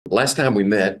Last time we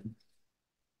met,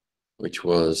 which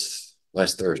was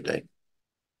last Thursday,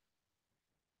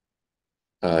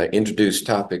 introduced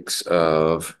topics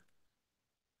of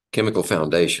chemical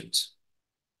foundations.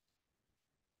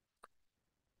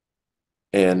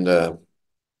 And,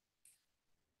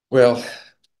 well,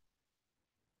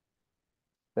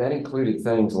 that included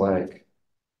things like,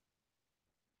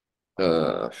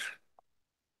 let's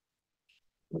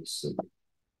see.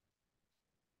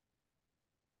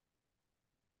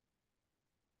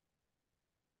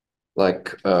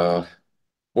 Like,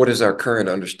 what is our current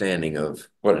understanding of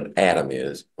what an atom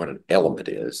is, what an element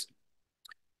is?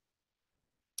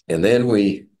 And then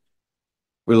we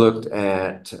looked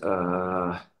at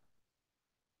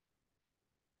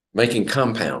making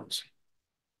compounds,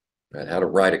 right? How to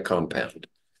write a compound.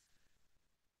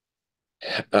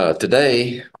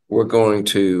 Today, we're going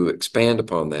to expand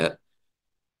upon that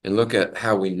and look at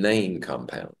how we name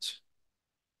compounds.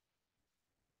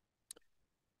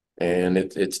 And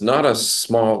it's not a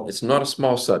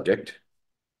small subject.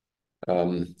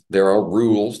 There are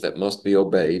rules that must be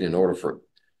obeyed in order for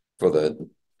the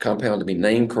compound to be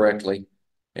named correctly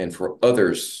and for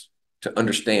others to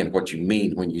understand what you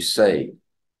mean when you say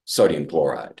sodium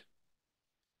chloride.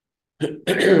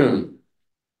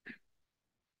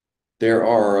 There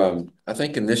are, I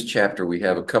think in this chapter, we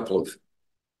have a couple of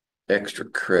extra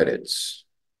credits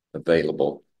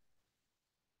available.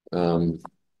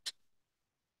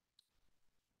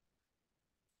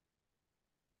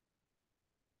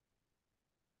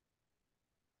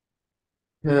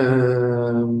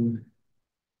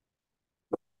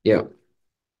 Yeah.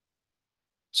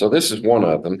 So this is one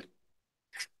of them.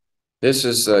 This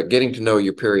is getting to know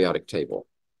your periodic table.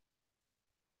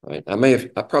 Right?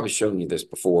 I've probably shown you this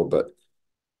before, but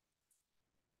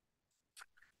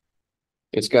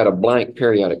it's got a blank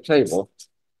periodic table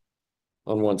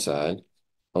on one side,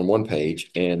 on one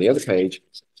page, and the other page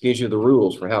gives you the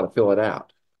rules for how to fill it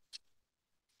out.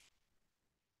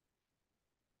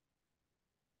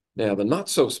 Now, the not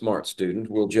so smart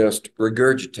student will just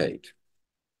regurgitate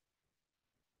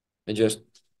and just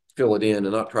fill it in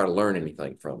and not try to learn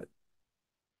anything from it.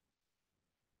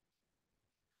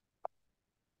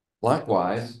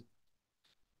 Likewise,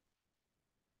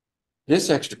 this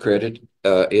extra credit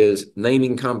is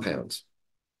naming compounds.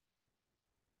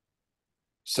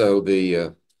 So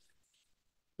the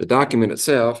document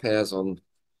itself has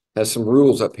some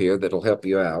rules up here that'll help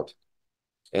you out.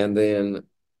 And then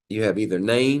you have either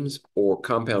names or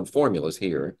compound formulas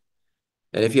here.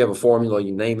 And if you have a formula,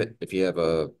 you name it. If you have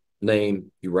a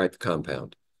name, you write the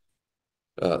compound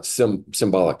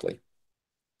symbolically.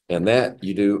 And that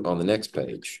you do on the next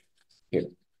page here.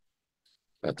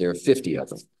 Right there are 50 of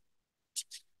them.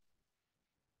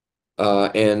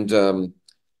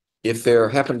 If there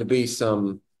happen to be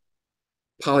some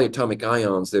polyatomic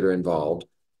ions that are involved,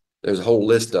 there's a whole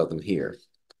list of them here.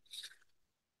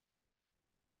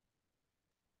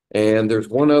 And there's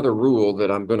one other rule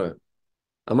that I'm gonna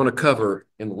cover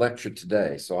in the lecture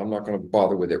today, so I'm not gonna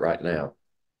bother with it right now,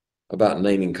 about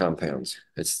naming compounds.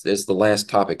 It's the last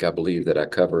topic, I believe, that I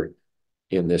cover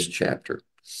in this chapter.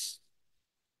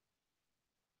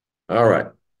 All right.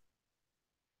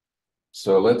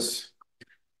 So let's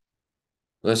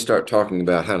start talking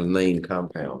about how to name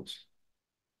compounds.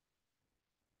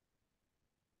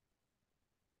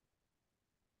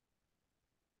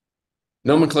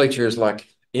 Nomenclature is like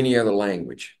any other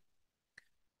language.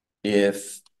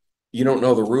 If you don't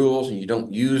know the rules and you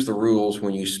don't use the rules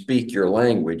when you speak your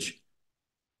language,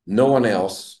 no one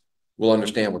else will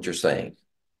understand what you're saying.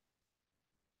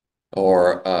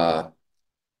 Or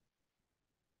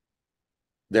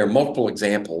there are multiple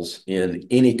examples in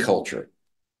any culture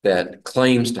that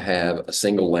claims to have a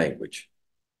single language.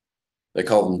 They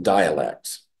call them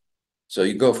dialects. So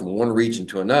you go from one region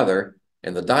to another,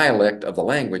 and the dialect of the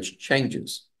language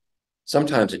changes.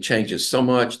 Sometimes it changes so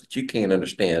much that you can't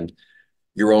understand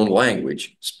your own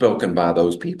language spoken by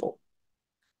those people.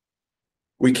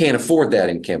 We can't afford that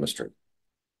in chemistry.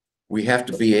 We have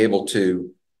to be able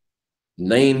to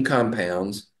name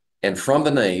compounds, and from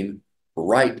the name,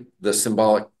 write the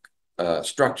symbolic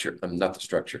structure, not the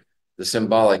structure, the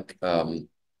symbolic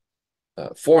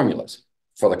formulas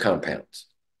for the compounds.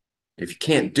 If you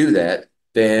can't do that,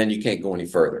 then you can't go any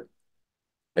further.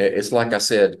 It's like I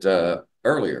said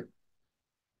earlier,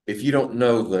 if you don't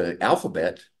know the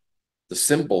alphabet, the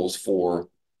symbols for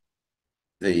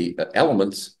the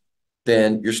elements,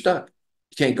 then you're stuck.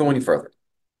 You can't go any further.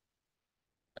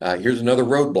 Here's another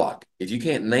roadblock. If you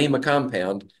can't name a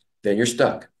compound, then you're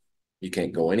stuck. You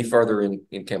can't go any further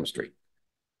in chemistry.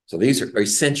 So these are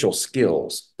essential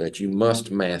skills that you must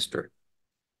master.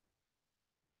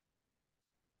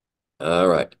 All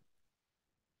right.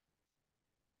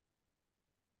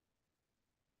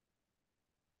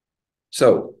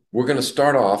 So we're going to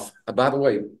start off. By the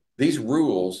way, these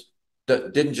rules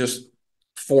didn't just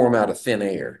form out of thin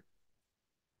air.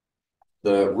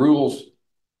 The rules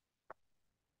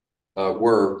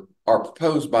are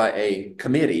proposed by a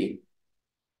committee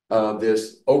of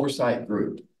this oversight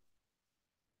group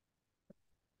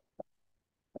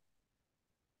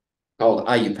called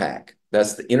IUPAC.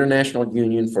 That's the International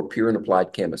Union for Pure and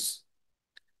Applied Chemists.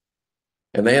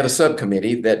 And they have a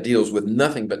subcommittee that deals with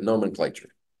nothing but nomenclature.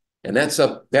 And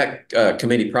that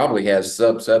committee probably has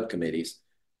subcommittees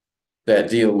that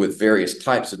deal with various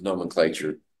types of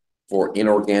nomenclature for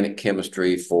inorganic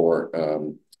chemistry, for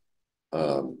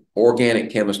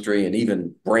organic chemistry, and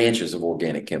even branches of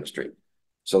organic chemistry.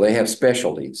 So they have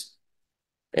specialties.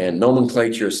 And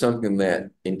nomenclature is something that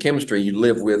in chemistry you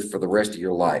live with for the rest of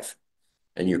your life,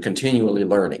 and you're continually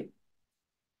learning.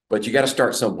 But you got to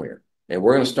start somewhere. And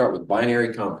we're going to start with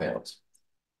binary compounds.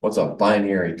 What's a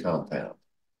binary compound?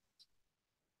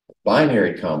 A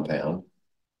binary compound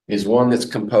is one that's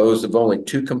composed of only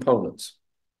two components.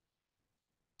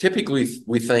 Typically,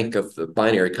 we think of the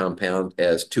binary compound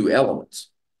as two elements,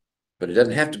 but it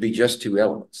doesn't have to be just two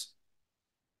elements.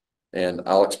 And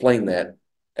I'll explain that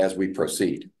as we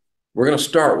proceed. We're going to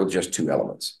start with just two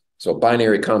elements. So a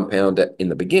binary compound in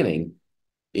the beginning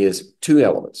is two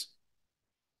elements.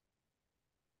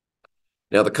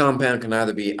 Now, the compound can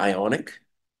either be ionic.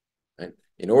 Right?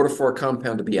 In order for a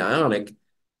compound to be ionic,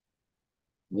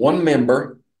 one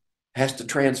member has to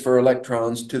transfer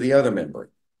electrons to the other member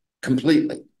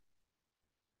completely.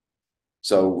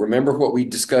 So remember what we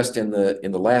discussed in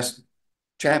the last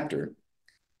chapter.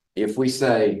 If we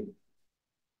say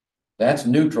that's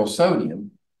neutral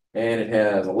sodium and it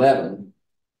has 11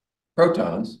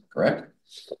 protons, correct?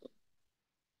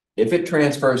 If it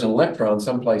transfers an electron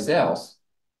someplace else,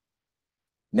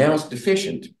 now it's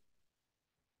deficient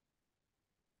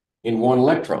in one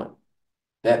electron.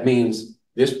 That means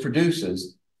this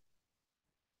produces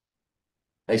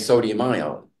a sodium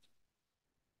ion.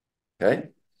 Okay?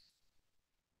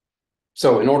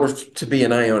 So in order to be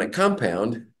an ionic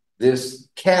compound, this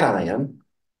cation,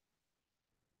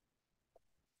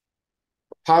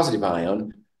 positive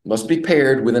ion, must be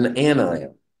paired with an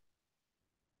anion.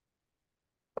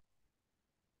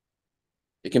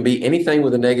 It can be anything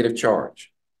with a negative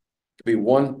charge. It could be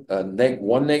one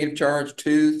negative charge,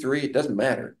 2, 3, it doesn't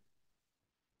matter.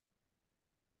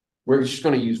 We're just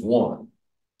going to use one.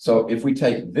 So if we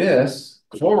take this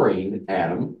chlorine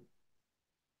atom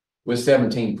with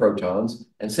 17 protons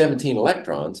and 17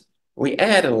 electrons, we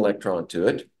add an electron to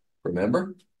it,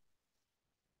 remember?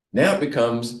 Now it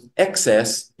becomes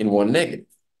excess in one negative.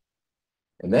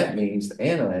 And that means the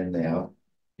anion now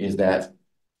is that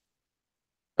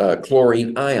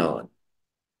chlorine ion.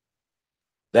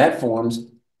 That forms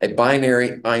a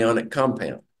binary ionic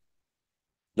compound.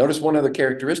 Notice one other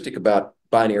characteristic about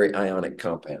binary ionic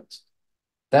compounds.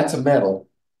 That's a metal.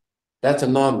 That's a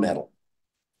nonmetal.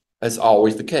 That's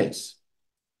always the case.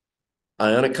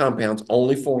 Ionic compounds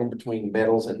only form between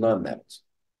metals and nonmetals.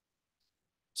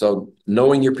 So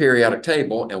knowing your periodic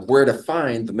table and where to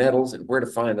find the metals and where to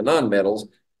find the nonmetals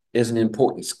is an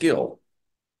important skill.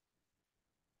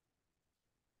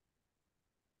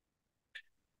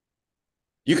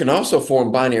 You can also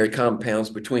form binary compounds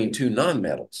between two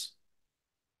nonmetals.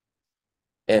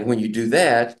 And when you do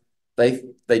that, they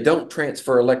don't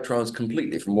transfer electrons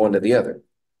completely from one to the other.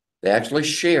 They actually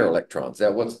share electrons.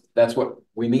 That's what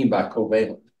we mean by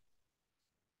covalent.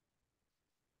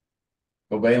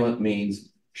 Covalent means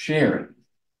sharing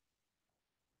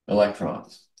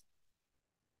electrons.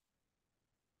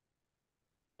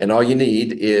 And all you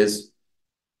need is,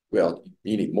 well,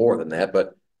 you need more than that,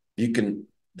 but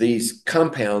these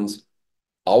compounds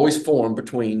always form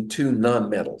between two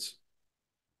nonmetals.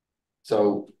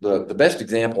 So the best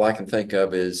example I can think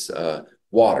of is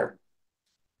water.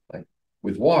 Like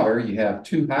with water, you have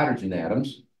two hydrogen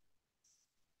atoms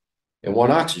and one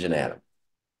oxygen atom.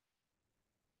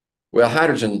 Well,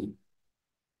 hydrogen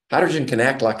can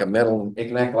act like a metal, it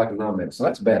can act like a nonmetal. So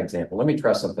that's a bad example. Let me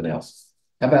try something else.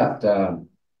 How about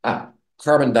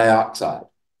carbon dioxide?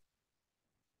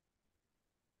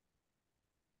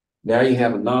 Now you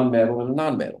have a nonmetal and a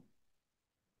nonmetal.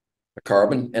 A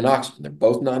carbon and oxygen, they're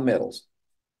both nonmetals.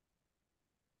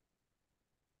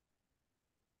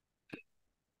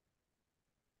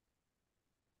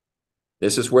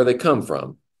 This is where they come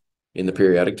from in the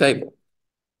periodic table.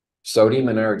 Sodium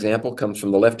in our example comes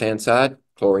from the left-hand side,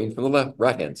 chlorine from the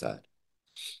right-hand side.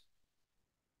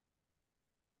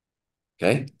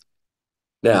 Okay.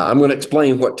 Now I'm going to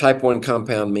explain what type 1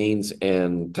 compound means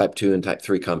and type 2 and type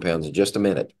 3 compounds in just a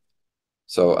minute.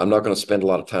 So I'm not going to spend a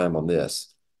lot of time on this.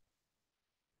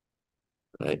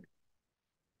 Right.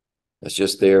 That's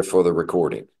just there for the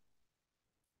recording.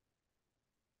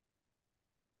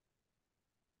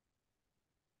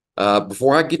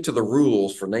 Before I get to the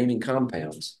rules for naming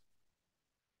compounds,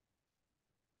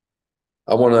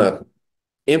 I want to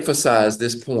emphasize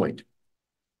this point.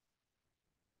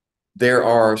 There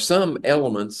are some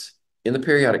elements in the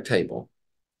periodic table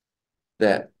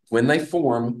that when they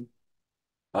form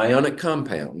ionic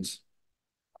compounds,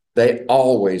 they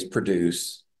always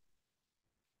produce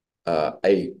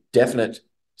a definite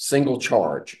single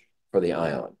charge for the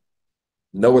ion.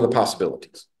 No other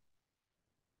possibilities.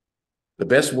 The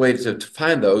best way to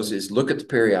find those is look at the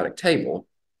periodic table,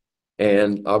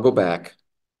 and I'll go back.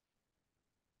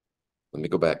 Let me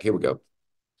go back. Here we go.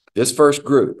 This first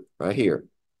group right here,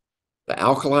 the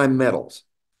alkali metals,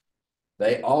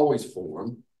 they always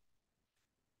form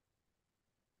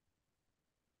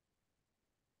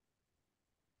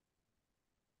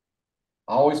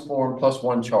plus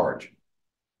one charge.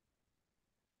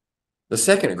 The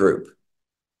second group,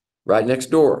 right next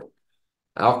door,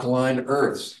 alkaline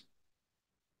earths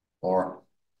or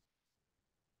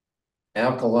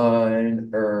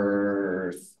alkaline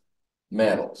earth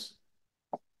metals.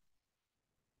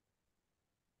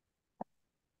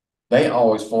 They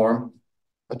always form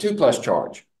a 2+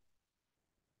 charge,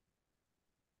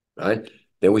 right?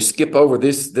 Then we skip over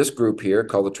this group here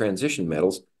called the transition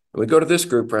metals, and we go to this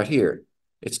group right here.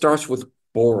 It starts with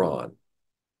boron.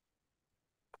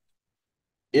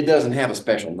 It doesn't have a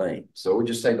special name, so we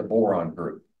just say the boron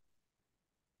group,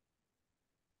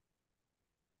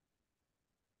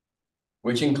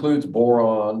 which includes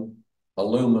boron,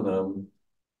 aluminum,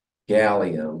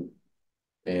 gallium,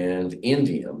 and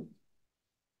indium.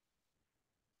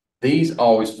 These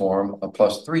always form a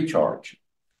 +3 charge.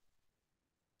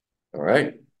 All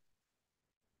right.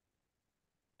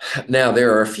 Now,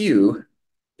 there are a few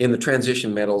in the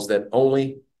transition metals that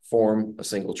only form a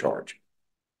single charge.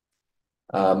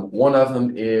 One of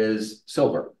them is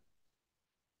silver.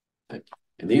 And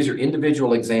these are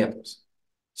individual examples.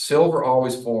 Silver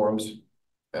always forms,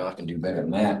 well, I can do better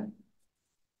than that.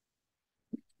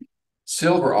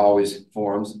 Silver always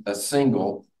forms a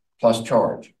single plus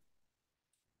charge.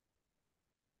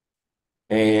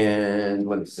 And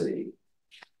let's see.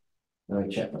 Let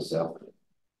me check myself.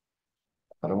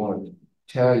 I don't want to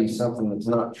tell you something that's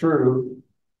not true.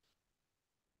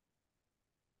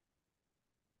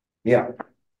 Yeah.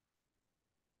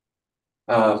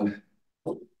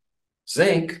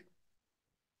 Zinc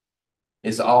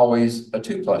is always a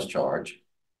 2+ charge,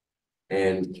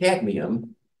 and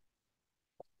cadmium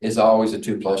is always a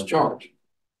 2+ charge.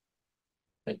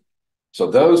 So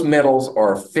those metals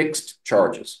are fixed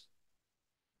charges.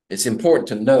 It's important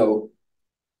to know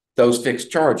those fixed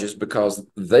charges because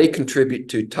they contribute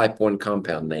to type 1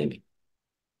 compound naming.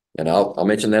 And I'll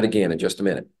mention that again in just a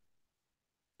minute.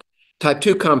 Type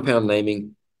 2 compound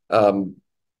naming, the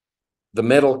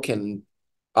metal can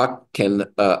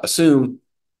assume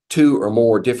 2 or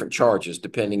more different charges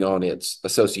depending on its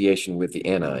association with the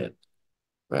anion.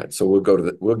 Right, so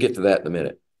we'll get to that in a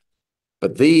minute.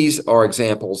 But these are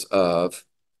examples of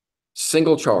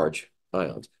single charge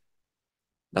ions.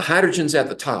 Now, hydrogen's at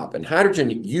the top, and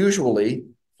hydrogen usually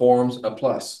forms a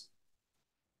plus.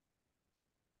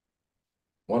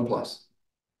 1+.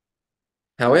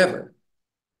 However,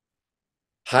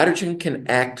 hydrogen can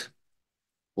act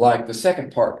like the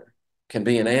second partner, can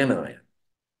be an anion,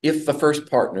 if the first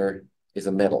partner is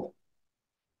a metal.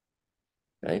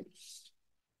 Okay?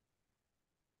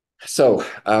 So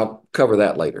I'll cover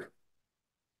that later,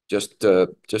 just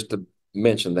to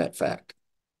mention that fact.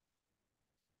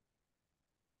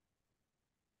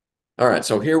 All right,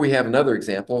 so here we have another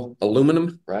example,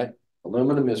 aluminum, right?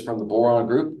 Aluminum is from the boron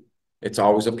group. It's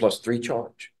always a +3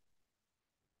 charge.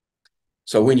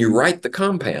 So when you write the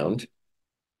compound,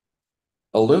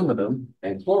 aluminum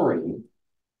and chlorine,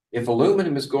 if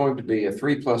aluminum is going to be a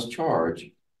 3+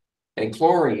 charge and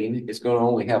chlorine is going to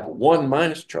only have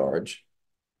 1- charge,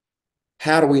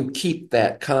 how do we keep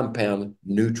that compound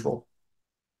neutral?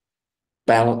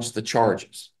 Balance the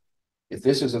charges. If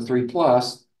this is a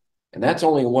 3+, and that's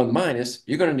only a 1-,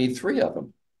 you're going to need 3 of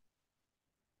them.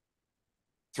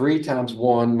 3 times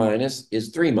 1-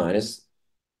 is 3-,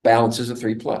 balances a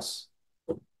 3+.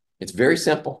 It's very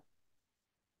simple.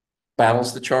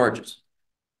 Balance the charges.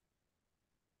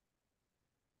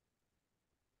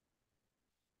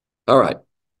 All right.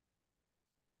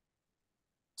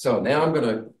 So now I'm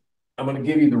gonna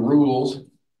give you the rules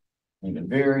in a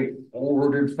very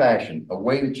ordered fashion, a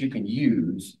way that you can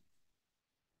use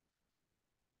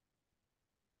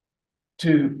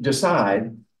to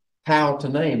decide how to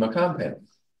name a compound,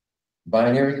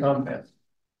 binary compound,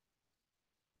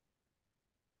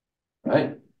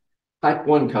 right? Type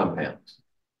 1 compounds.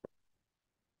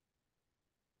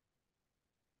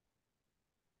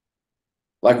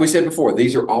 Like we said before,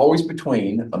 these are always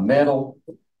between a metal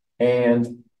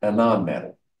and a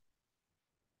non-metal.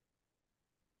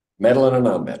 Metal and a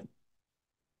non-metal.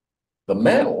 The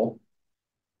metal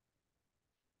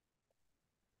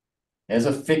has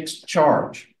a fixed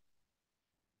charge,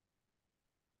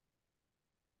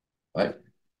 right?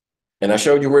 And I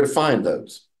showed you where to find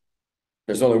those.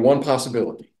 There's only one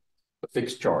possibility, a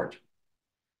fixed charge.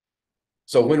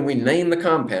 So when we name the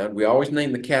compound, we always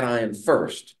name the cation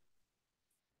first.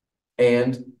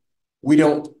 And we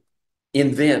don't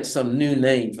invent some new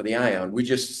name for the ion. We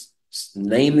just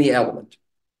name the element.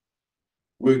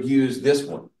 We'll use this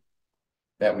one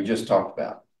that we just talked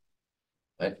about,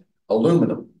 right?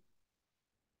 Aluminum,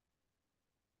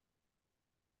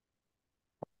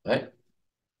 right?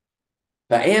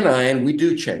 The anion, we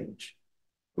do change.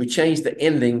 We change the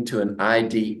ending to an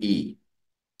IDE.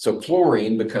 So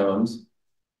chlorine becomes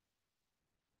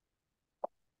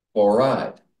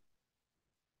chloride.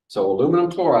 So aluminum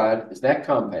chloride is that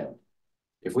compound.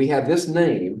 If we have this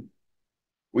name,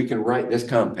 we can write this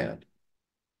compound.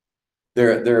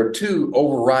 There are two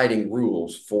overriding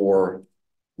rules for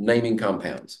naming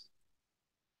compounds.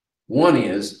 One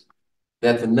is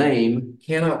that the name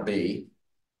cannot be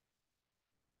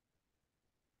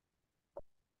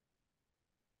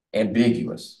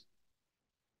ambiguous.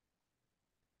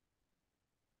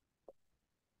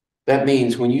 That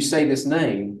means when you say this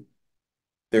name,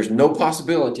 there's no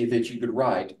possibility that you could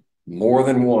write more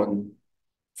than one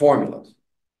formula.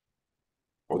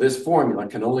 Or this formula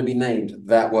can only be named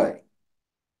that way.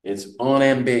 It's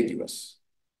unambiguous.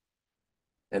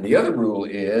 And the other rule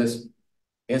is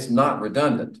it's not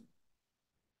redundant.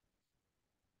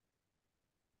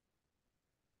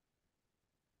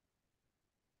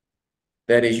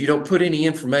 That is, you don't put any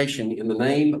information in the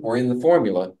name or in the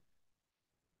formula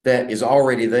that is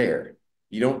already there.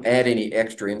 You don't add any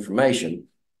extra information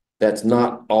that's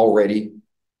not already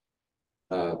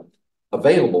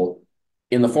available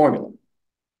in the formula,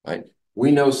 right? We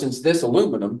know since this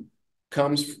aluminum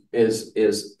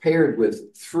is paired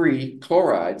with 3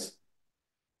 chlorides,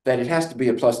 that it has to be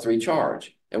a +3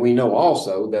 charge. And we know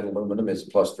also that aluminum is a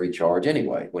 +3 charge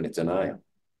anyway when it's an ion.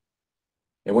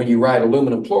 And when you write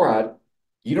aluminum chloride,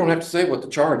 you don't have to say what the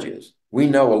charge is. We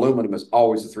know aluminum is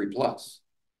always a 3+.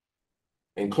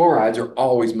 And chlorides are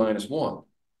always -1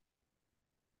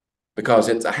 because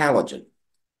it's a halogen.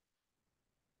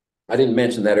 I didn't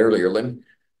mention that earlier.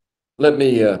 Let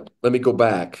me go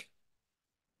back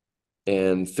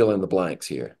and fill in the blanks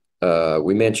here.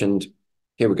 We mentioned,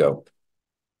 here we go,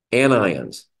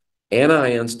 anions.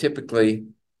 Anions typically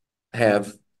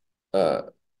have,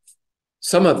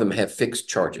 some of them have fixed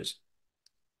charges.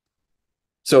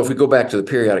 So if we go back to the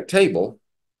periodic table,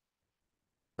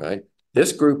 right,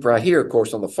 this group right here, of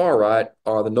course, on the far right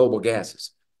are the noble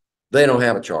gases. They don't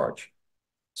have a charge.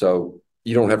 So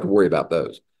you don't have to worry about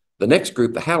those. The next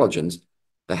group, the halogens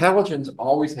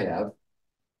always have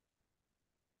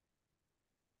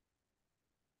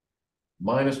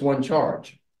 -1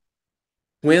 charge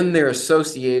when they're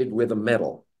associated with a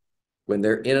metal, when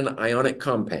they're in an ionic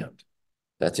compound.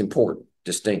 That's important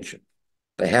distinction.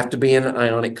 They have to be in an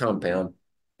ionic compound,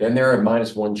 then they're a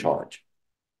 -1 charge.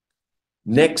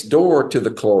 Next door to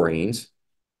the chlorines,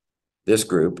 this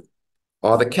group,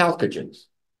 are the chalcogens,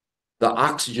 the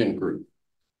oxygen group.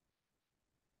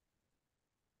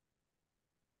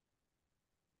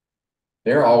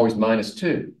 They're always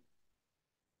 -2.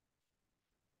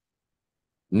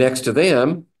 Next to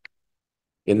them,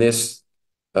 in this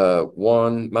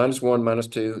 -1,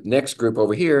 -2, next group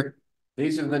over here,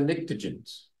 these are the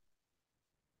pnictogens.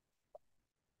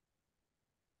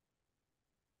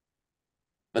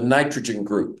 The nitrogen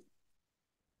group.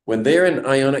 When they're in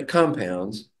ionic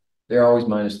compounds, they're always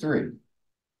 -3.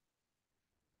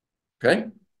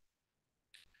 Okay?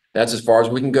 That's as far as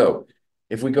we can go.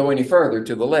 If we go any further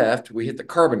to the left, we hit the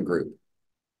carbon group.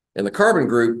 And the carbon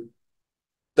group,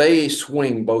 they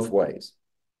swing both ways.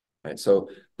 Right? So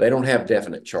they don't have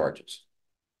definite charges.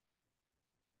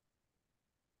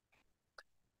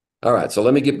 All right, so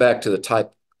let me get back to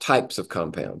the types of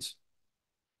compounds.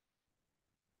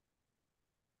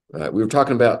 All right, we were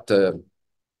talking about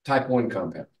type 1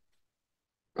 compound.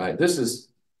 Right,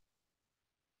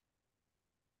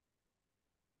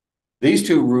 these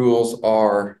two rules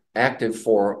are active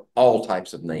for all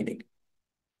types of naming.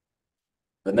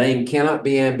 The name cannot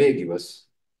be ambiguous,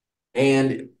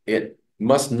 and it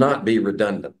must not be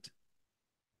redundant.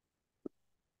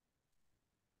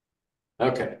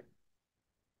 Okay.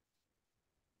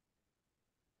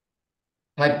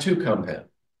 Type 2 compound.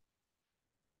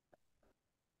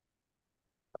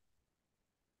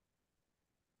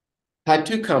 Type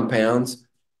 2 compounds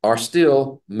are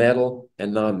still metal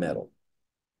and non-metal.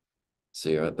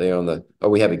 See, are they on the, oh,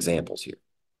 we have examples here.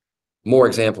 More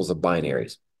examples of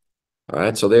binaries. All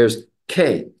right, so there's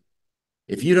K.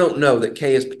 If you don't know that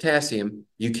K is potassium,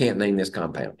 you can't name this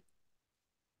compound.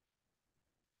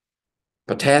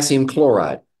 Potassium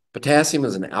chloride. Potassium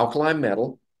is an alkali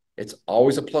metal. It's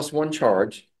always a +1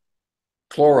 charge.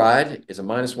 Chloride is a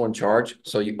 -1 charge,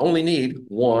 so you only need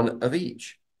one of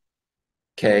each,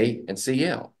 K and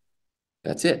Cl.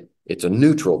 That's it. It's a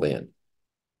neutral then.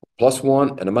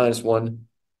 +1 and a -1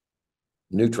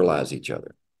 neutralize each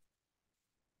other.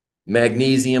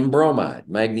 Magnesium bromide.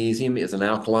 Magnesium is an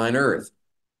alkaline earth.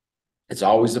 It's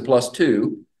always a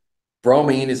 +2.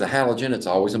 Bromine is a halogen. It's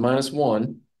always a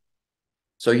 -1.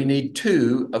 So you need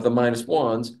two of the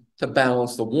 -1s to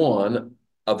balance the one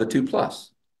of the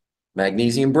 2+.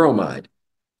 Magnesium bromide.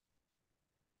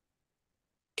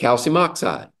 Calcium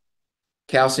oxide.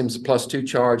 Calcium's a +2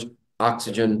 charge.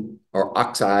 Oxygen or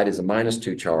oxide is a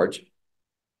 -2 charge.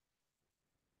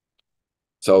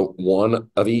 So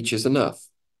one of each is enough.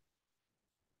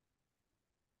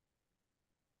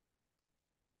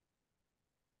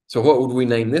 So what would we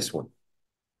name this one?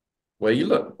 Well, you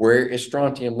look, where is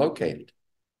strontium located?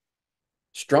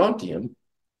 Strontium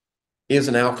is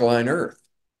an alkaline earth.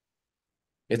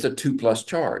 It's a 2+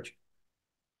 charge.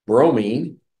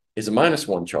 Bromine is a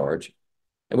 -1 charge.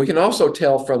 And we can also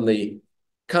tell from the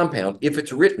compound, if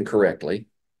it's written correctly,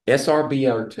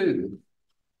 SrBr2,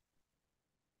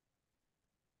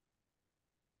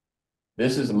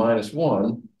 this is a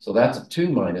 -1, so that's a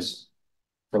 2-.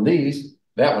 From these,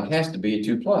 that one has to be a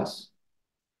 2+.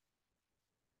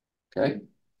 Okay?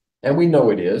 And we know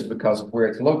it is because of where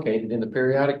it's located in the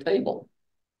periodic table.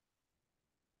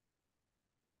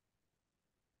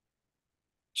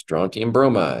 Strontium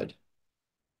bromide.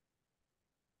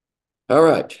 All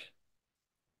right.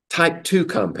 Type 2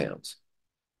 compounds.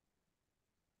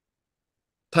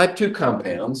 Type 2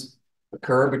 compounds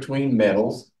occur between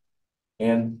metals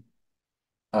and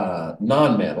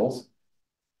non-metals.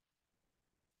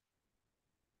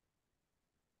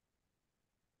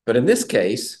 But in this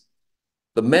case,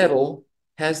 the metal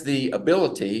has the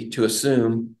ability to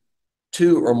assume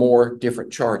two or more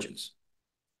different charges,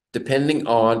 depending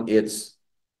on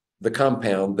the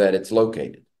compound that it's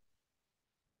located.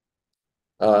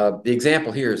 The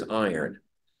example here is iron.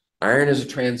 Iron is a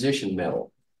transition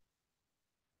metal.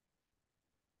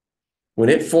 When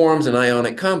it forms an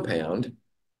ionic compound,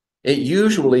 it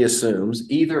usually assumes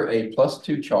either a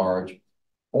 +2 charge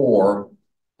or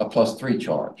a +3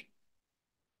 charge.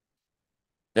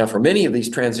 Now, for many of these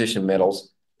transition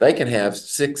metals, they can have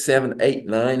 6, 7, 8,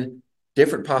 9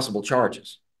 different possible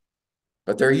charges,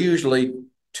 but they're usually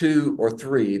 2 or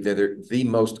 3 that are the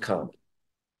most common.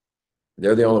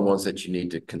 They're the only ones that you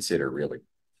need to consider, really.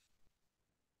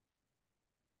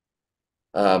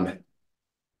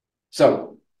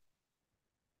 So,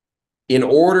 in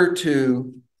order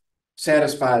to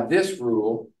satisfy this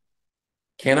rule,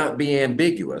 cannot be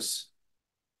ambiguous.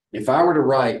 If I were to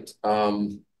write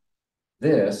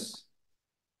this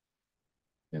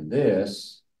and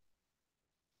this,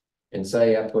 and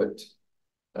say I put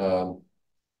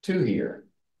 2 here,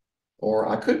 or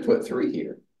I could put 3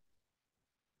 here,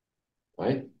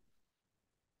 right?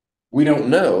 We don't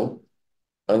know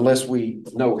unless we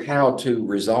know how to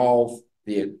resolve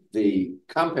the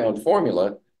compound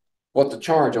formula what the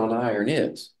charge on iron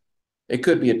is. It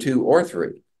could be a 2 or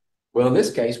 3. Well, in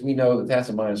this case, we know that that's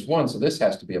a -1, so this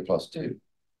has to be a +2.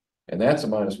 And that's a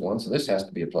 -1, so this has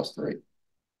to be a +3.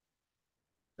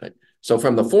 Right? So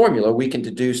from the formula, we can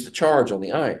deduce the charge on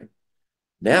the iron.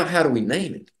 Now, how do we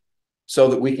name it? So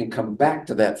that we can come back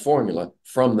to that formula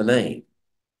from the name.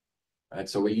 Right?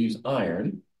 So we use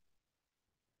iron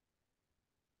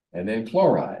and then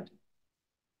chloride.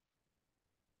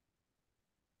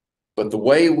 But the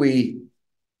way we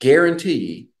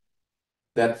guarantee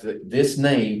that this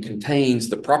name contains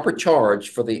the proper charge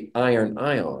for the iron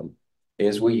ion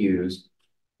is we use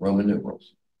Roman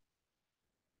numerals.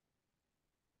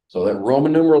 So that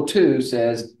Roman numeral 2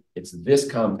 says it's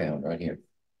this compound right here.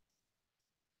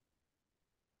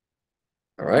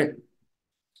 All right?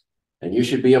 And you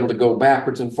should be able to go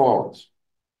backwards and forwards.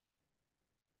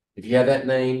 If you have that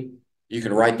name, you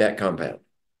can write that compound.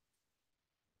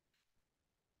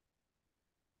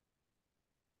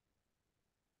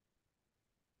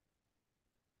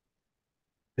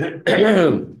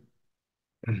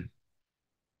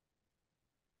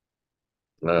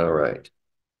 All right.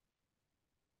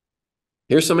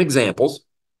 Here's some examples.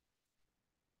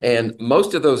 And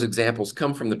most of those examples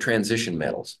come from the transition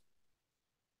metals.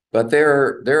 But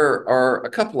there are a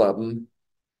couple of them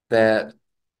that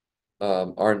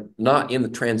are not in the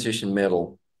transition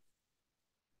metal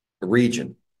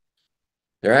region.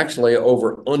 They're actually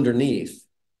over underneath.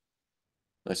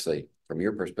 Let's see, from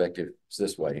your perspective, it's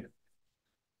this way.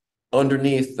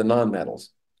 Underneath the nonmetals.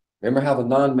 Remember how the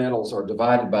nonmetals are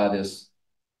divided by this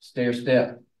stair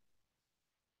step,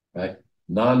 right?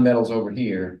 Nonmetals over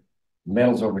here,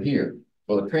 metals over here.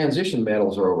 Well, the transition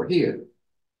metals are over here.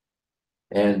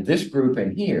 And this group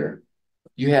in here,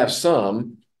 you have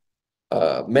some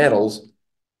metals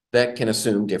that can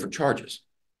assume different charges.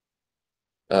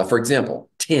 For example,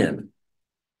 tin.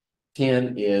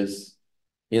 Tin is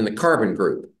in the carbon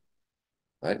group,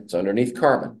 right? It's underneath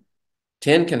carbon.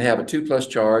 Tin can have a 2+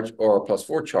 charge or a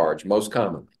 +4 charge, most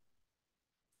commonly.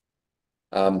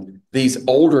 These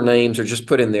older names are just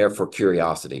put in there for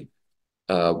curiosity.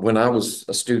 When I was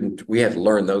a student, we had to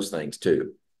learn those things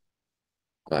too.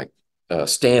 Like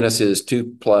stannous is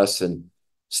 2+ and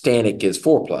stannic is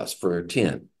 4+ for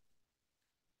tin.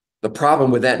 The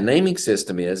problem with that naming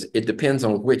system is it depends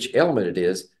on which element it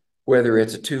is, whether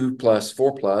it's a 2+,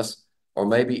 4+, or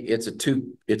maybe it's a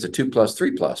 2+,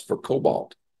 3+ for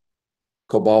cobalt,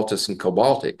 cobaltous and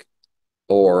cobaltic,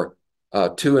 or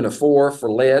 2 and a 4 for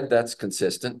lead. That's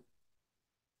consistent.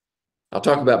 I'll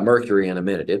talk about mercury in a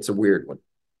minute. It's a weird one.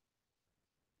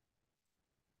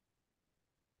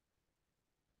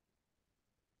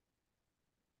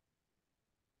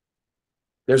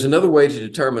 There's another way to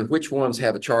determine which ones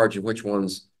have a charge and which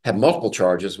ones have multiple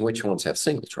charges and which ones have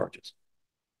single charges.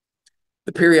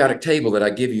 The periodic table that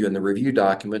I give you in the review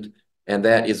document, and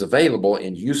that is available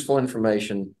in useful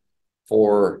information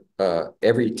for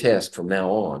every test from now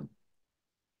on,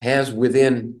 has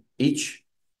within each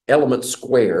element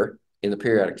square in the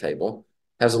periodic table,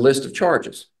 has a list of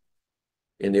charges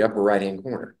in the upper right-hand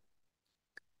corner.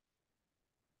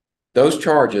 Those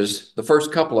charges, the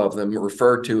first couple of them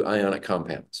refer to ionic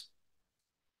compounds.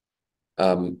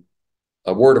 A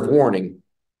word of warning,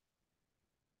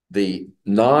 the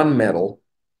non-metal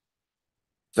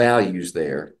values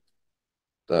there,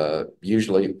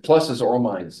 usually pluses or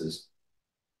minuses,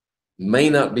 may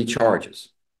not be charges.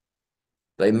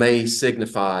 They may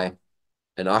signify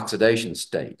an oxidation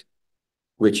state,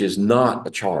 which is not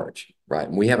a charge, right?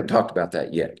 And we haven't talked about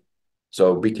that yet.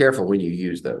 So be careful when you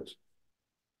use those.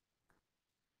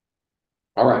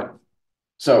 All right.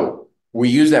 So we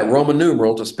use that Roman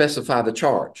numeral to specify the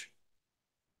charge,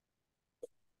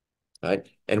 right?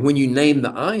 And when you name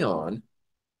the ion,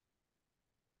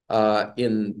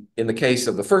 in the case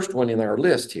of the first one in our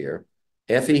list here,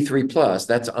 Fe3+,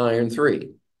 that's iron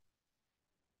 3.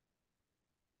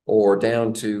 Or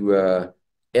down to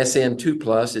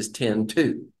Sn2+ is tin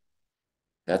 2.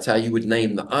 That's how you would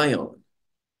name the ion.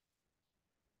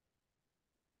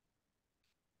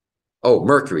 Oh,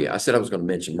 mercury. I said I was going to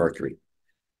mention mercury.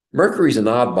 Mercury's an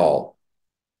oddball.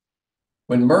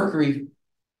 When mercury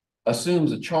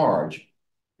assumes a charge,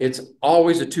 it's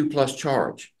always a 2+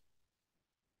 charge.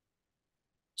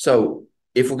 So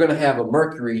if we're going to have a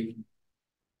mercury,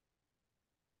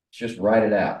 just write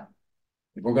it out.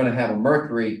 If we're going to have a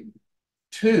mercury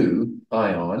 2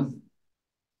 ion,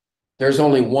 there's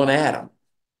only one atom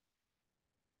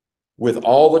with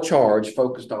all the charge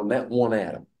focused on that one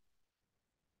atom.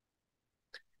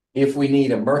 If we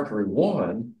need a mercury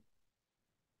 1,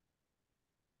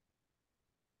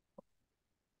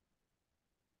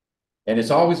 and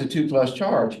it's always a 2+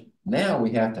 charge, now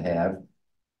we have to have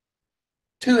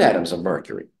 2 atoms of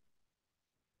mercury.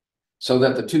 So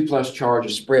that the 2+ charge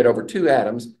is spread over 2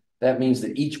 atoms, that means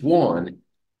that each one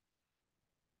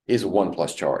is a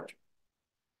 1+ charge.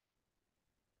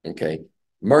 Okay.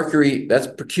 Mercury, that's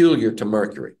peculiar to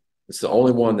mercury. It's the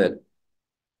only one that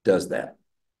does that.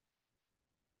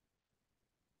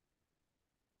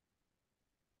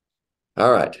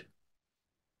 All right.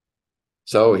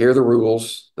 So here are the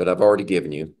rules that I've already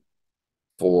given you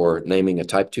for naming a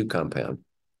type 2 compound.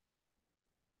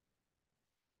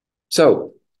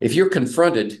 So if you're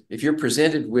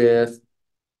presented with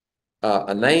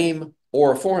a name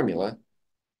or a formula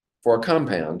for a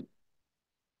compound,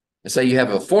 and say you have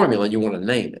a formula and you want to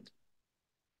name it,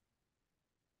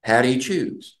 how do you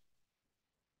choose?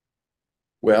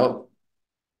 Well,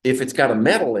 if it's got a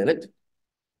metal in it,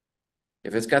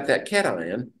 if it's got that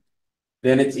cation,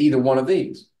 then it's either one of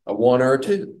these, a 1 or a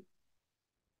 2.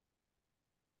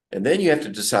 And then you have to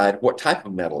decide what type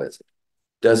of metal is it.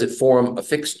 Does it form a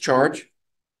fixed charge?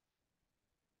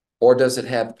 Or does it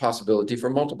have the possibility for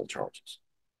multiple charges?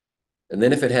 And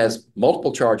then if it has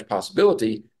multiple charge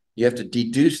possibility, you have to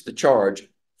deduce the charge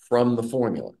from the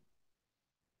formula.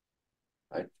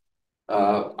 Right?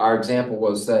 Our example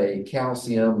was, say,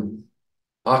 calcium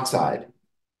oxide.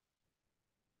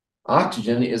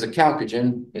 Oxygen is a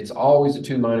chalcogen. It's always a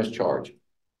 2 minus charge.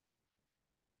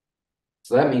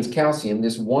 So that means calcium,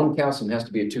 this one calcium has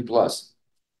to be a 2 plus.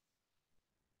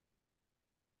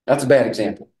 That's a bad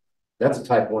example. That's a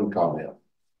type 1 compound.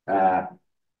 How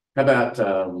about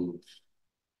um,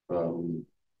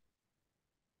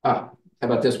 how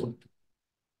about this one?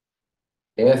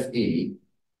 Fe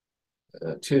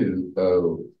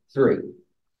 2O3.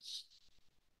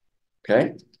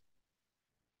 Okay.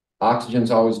 Oxygen's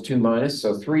always 2 minus,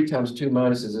 so 3 times 2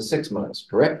 minus is a 6 minus,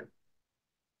 correct?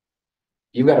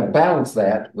 You've got to balance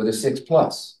that with a 6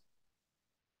 plus.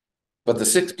 But the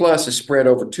 6 plus is spread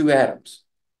over 2 atoms.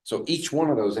 So each one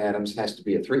of those atoms has to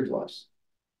be a 3 plus.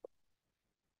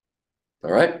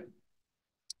 All right?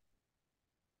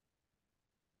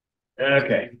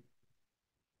 Okay.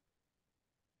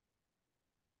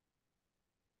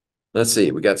 Let's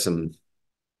see. We got some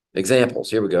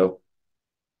examples. Here we go.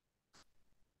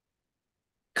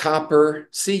 Copper,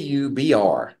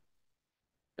 CuBr.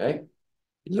 Okay?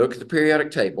 You look at the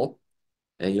periodic table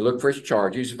and you look for its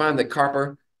charges. You find that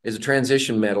copper is a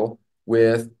transition metal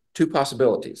with 2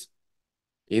 possibilities,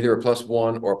 either a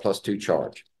 +1 or a +2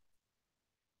 charge.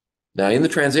 Now, in the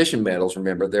transition metals,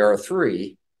 remember, there are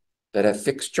 3 that have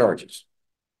fixed charges: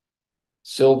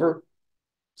 silver,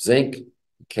 zinc,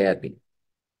 cadmium.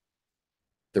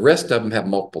 The rest of them have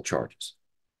multiple charges.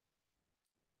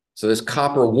 So this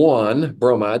copper 1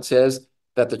 bromide says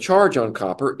that the charge on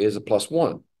copper is a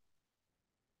 +1.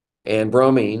 And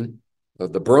bromine,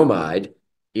 the bromide,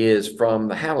 is from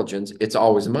the halogens, it's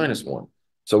always a -1.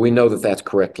 So we know that that's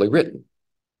correctly written.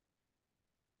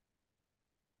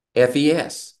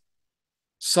 FeS.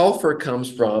 Sulfur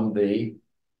comes from the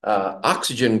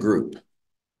oxygen group.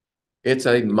 It's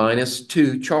a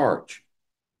 -2 charge.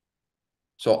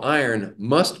 So iron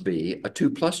must be a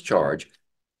 2 plus charge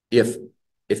if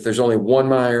there's only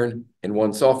 1 iron and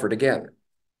 1 sulfur together.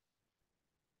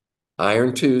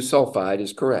 Iron 2 sulfide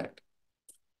is correct.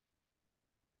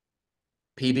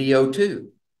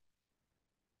 PbO2.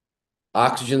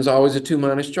 Oxygen's always a 2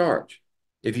 minus charge.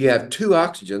 If you have 2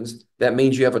 oxygens, that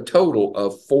means you have a total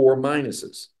of 4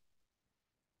 minuses.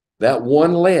 That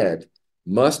 1 lead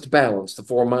must balance the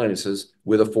 4 minuses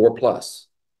with a 4 plus.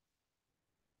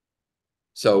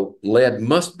 So lead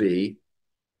must be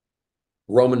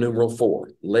Roman numeral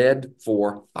 4, lead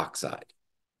 4 oxide.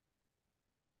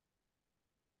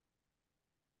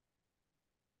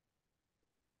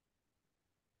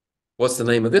 What's the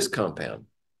name of this compound?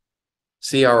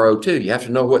 CrO2. You have to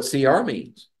know what Cr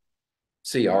means.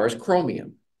 Cr is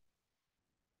chromium.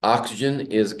 Oxygen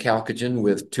is a chalcogen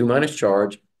with 2 minus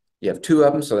charge. You have 2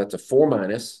 of them, so that's a 4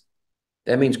 minus.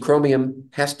 That means chromium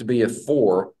has to be a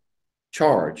 4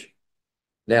 charge.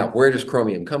 Now, where does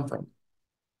chromium come from?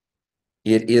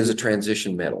 It is a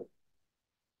transition metal.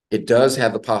 It does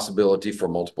have the possibility for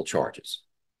multiple charges.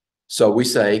 So we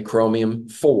say chromium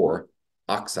 4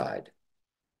 oxide.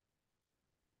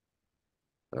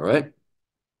 All right.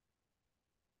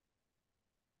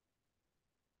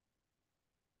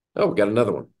 Oh, we got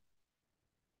another one.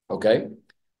 Okay.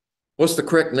 What's the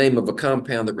correct name of a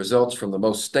compound that results from the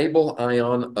most stable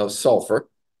ion of sulfur?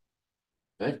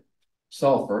 Okay.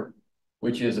 Sulfur,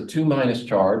 which is a 2 minus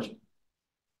charge.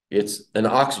 It's an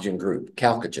oxygen group,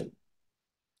 chalcogen.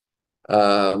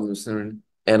 And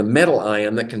a metal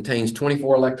ion that contains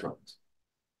 24 electrons.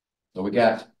 So we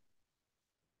got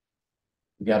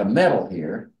a metal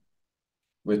here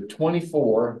with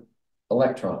 24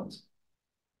 electrons.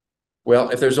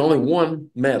 Well, if there's only 1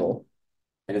 metal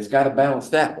and it's got to balance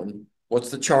that one,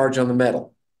 what's the charge on the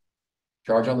metal?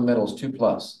 Charge on the metal is 2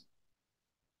 plus.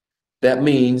 That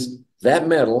means that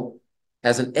metal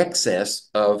has an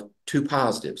excess of 2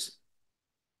 positives.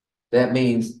 That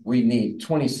means we need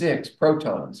 26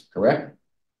 protons, correct?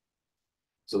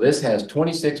 So this has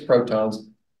 26 protons.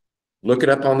 Look it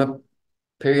up on the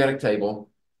periodic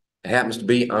table. It happens to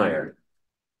be iron.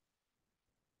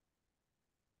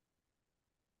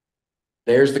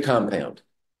 There's the compound.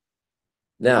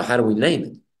 Now, how do we name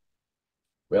it?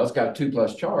 Well, it's got a 2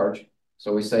 plus charge,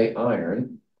 so we say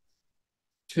iron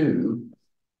 2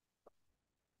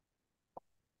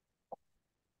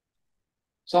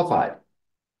 sulfide.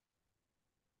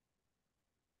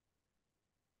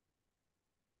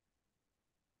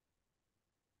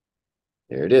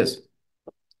 There it is.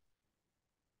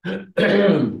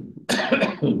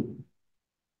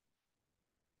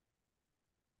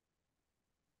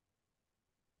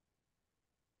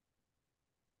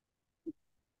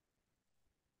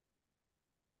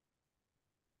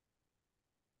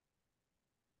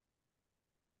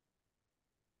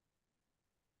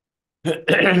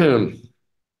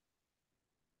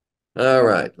 All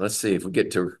right, let's see if we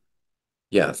get to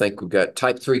Yeah, I think we've got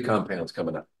type 3 compounds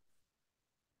coming up.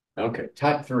 Okay,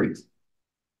 type 3.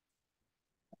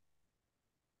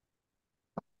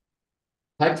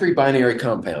 Type 3 binary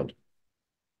compound.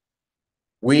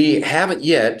 We haven't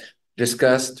yet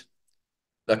discussed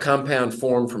a compound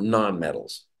formed from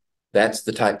nonmetals. That's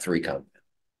the type 3 compound.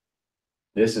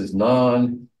 This is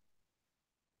non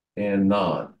and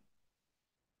non.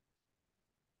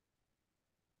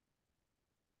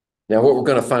 Now, what we're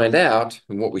going to find out,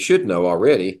 and what we should know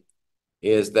already,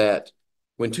 is that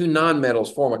when two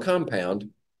nonmetals form a compound,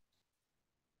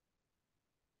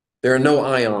 there are no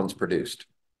ions produced.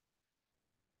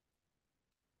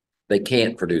 They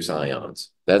can't produce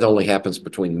ions. That only happens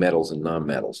between metals and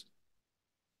nonmetals.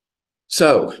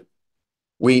 So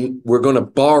we're going to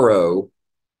borrow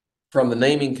from the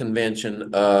naming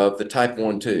convention of the type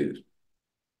 1,2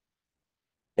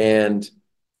 and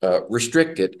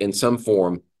restrict it in some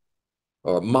form,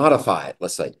 or modify it,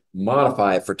 let's say,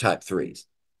 modify it for type 3s.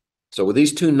 So with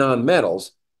these two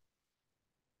nonmetals,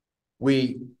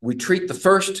 we treat the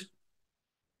first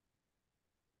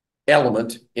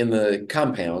element in the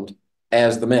compound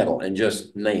as the metal and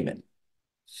just name it.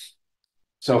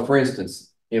 So for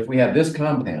instance, if we have this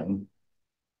compound,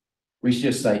 we should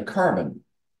just say carbon.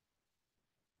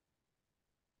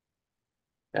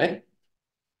 Okay?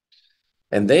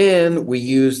 And then we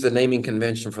use the naming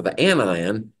convention for the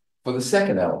anion for the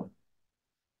second element.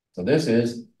 So this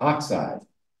is oxide.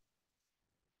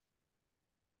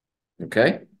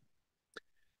 Okay?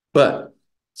 But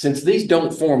since these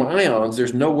don't form ions,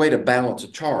 there's no way to balance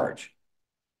a charge.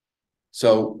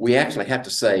 So we actually have to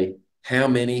say how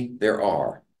many there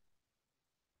are.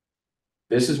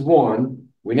 This is 1.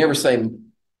 We never say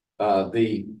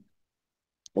we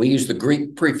use the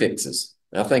Greek prefixes.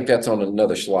 I think that's on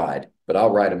another slide, but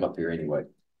I'll write them up here anyway.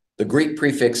 The Greek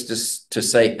prefix to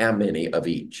say how many of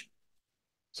each.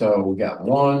 So we got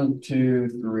 1,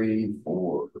 2, 3,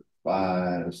 4,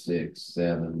 5, 6,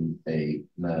 7, 8,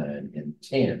 9, and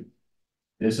 10.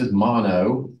 This is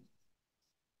mono.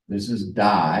 This is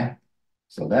di.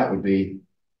 So that would be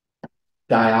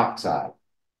dioxide.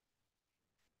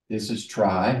 This is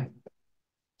tri,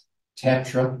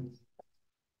 tetra,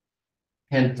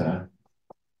 penta,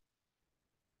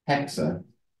 hexa,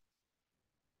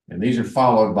 and these are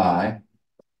followed by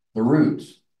the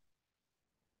roots.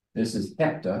 This is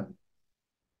hepta.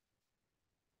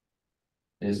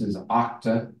 This is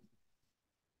octa.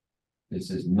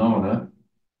 This is nona.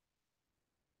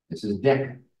 This is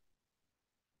deca.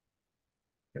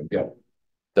 There we go.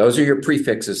 Those are your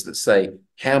prefixes that say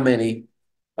how many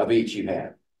of each you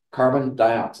have. Carbon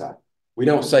dioxide. We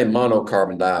don't say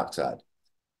monocarbon dioxide.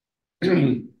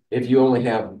 If you only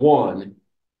have 1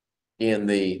 in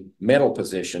the metal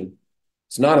position,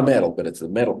 it's not a metal, but it's the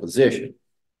metal position,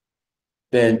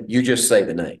 then you just say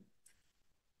the name.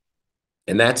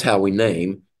 And that's how we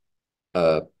name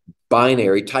type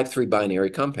 3 binary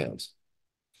compounds.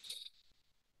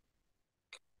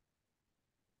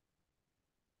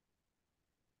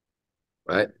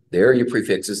 Right? There are your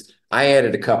prefixes. I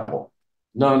added a couple,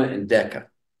 nona and deca.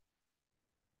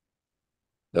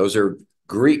 Those are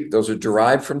Greek, those are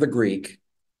derived from the Greek,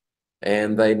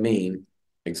 and they mean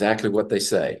exactly what they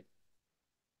say.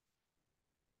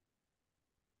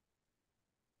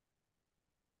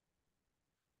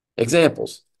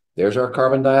 Examples. There's our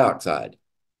carbon dioxide.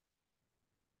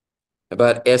 How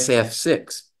about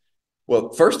SF6?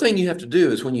 Well, first thing you have to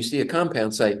do is when you see a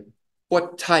compound, say,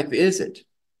 what type is it?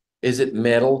 Is it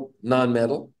metal,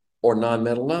 non-metal, or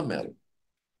non-metal, non-metal?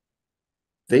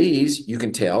 These, you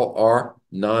can tell, are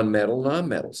non-metal,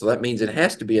 non-metal. So that means it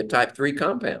has to be a type 3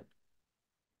 compound.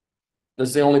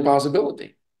 That's the only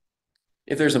possibility.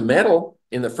 If there's a metal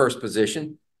in the first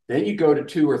position, then you go to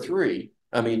 2 or 3,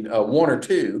 1 or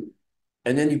 2,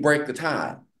 and then you break the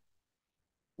tie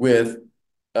with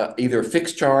either a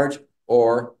fixed charge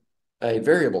or a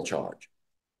variable charge.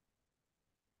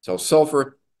 So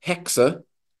sulfur hexa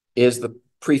is the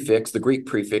prefix, the Greek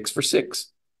prefix for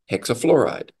 6,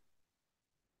 hexafluoride.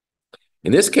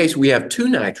 In this case, we have 2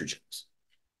 nitrogens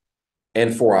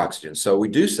and 4 oxygens. So we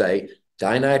do say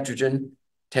dinitrogen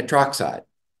tetroxide.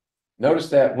 Notice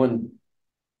that when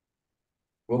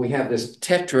we have this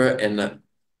tetra and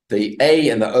the A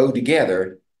and the O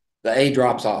together, the A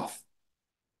drops off.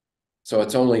 So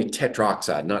it's only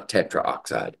tetroxide, not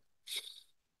tetraoxide.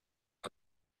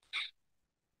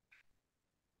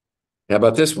 How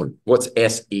about this one? What's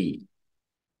Se?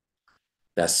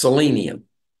 That's selenium.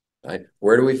 Right?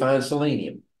 Where do we find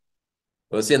selenium?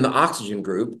 Well, it's in the oxygen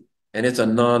group, and it's a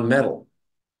non-metal.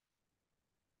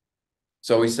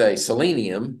 So we say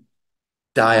selenium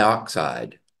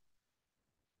dioxide.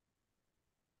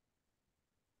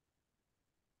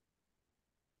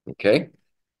 Okay.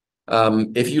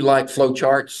 If you like flow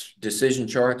charts, decision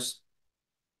charts,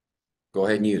 go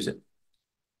ahead and use it.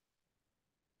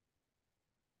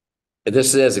 And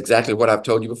this says exactly what I've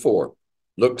told you before.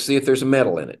 Look, see if there's a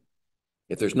metal in it.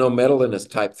 If there's no metal, then it's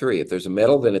type 3. If there's a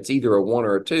metal, then it's either a 1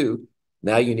 or a 2.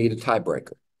 Now you need a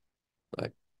tiebreaker,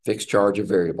 like fixed charge or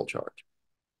variable charge.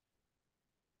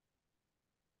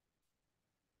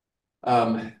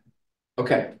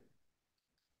 Okay.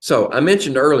 So I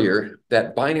mentioned earlier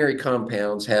that binary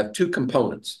compounds have two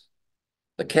components,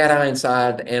 the cation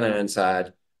side, the anion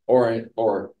side, or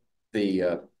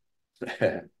the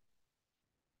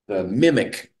the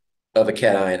mimic of a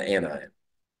cation anion.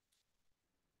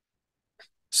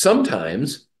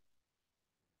 Sometimes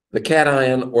the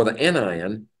cation or the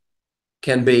anion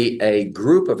can be a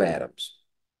group of atoms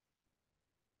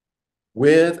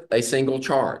with a single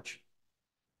charge,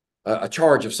 a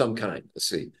charge of some kind. Let's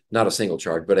see, not a single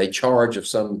charge, but a charge of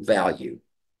some value.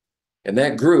 And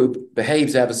that group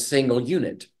behaves as a single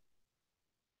unit.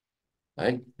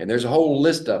 Right? And there's a whole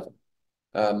list of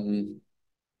them.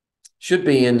 Should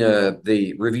be in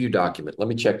the review document. Let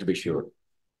me check to be sure.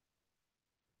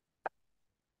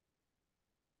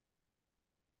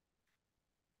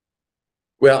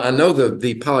 Well, I know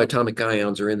the polyatomic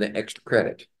ions are in the extra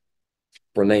credit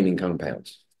for naming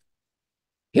compounds.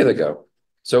 Here they go.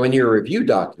 So in your review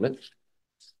document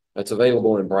that's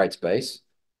available in Brightspace,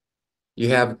 you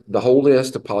have the whole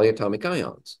list of polyatomic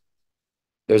ions.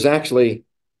 There's actually,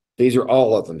 these are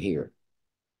all of them here.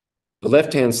 The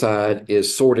left-hand side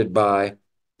is sorted by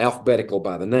alphabetical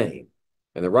by the name,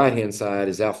 and the right-hand side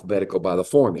is alphabetical by the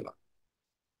formula.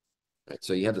 Right,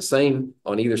 so you have the same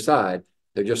on either side,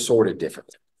 they're just sorted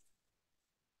differently.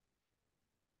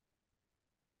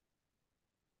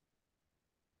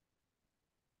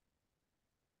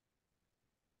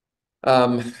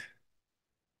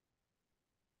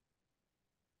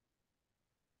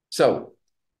 So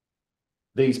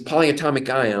these polyatomic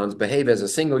ions behave as a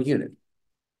single unit.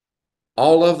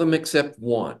 All of them except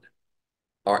one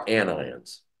are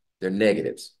anions. They're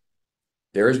negatives.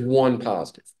 There is one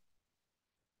positive.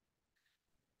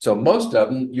 So most of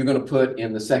them you're going to put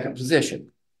in the second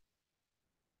position,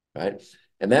 right?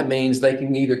 And that means they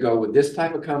can either go with this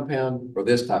type of compound or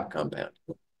this type of compound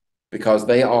because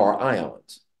they are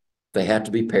ions. They have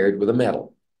to be paired with a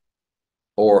metal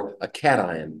or a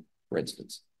cation, for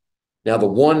instance. Now, the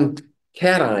one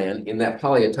cation in that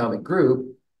polyatomic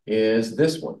group is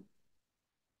this one.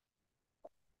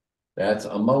 That's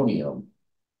ammonium.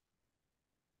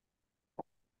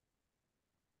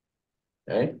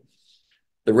 Okay.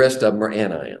 The rest of them are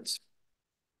anions.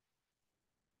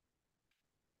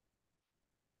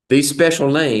 These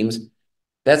special names,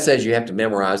 that says you have to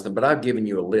memorize them, but I've given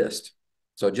you a list.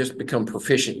 So just become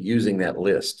proficient using that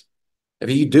list. If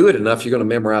you do it enough, you're going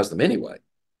to memorize them anyway.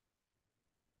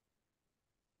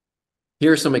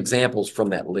 Here are some examples from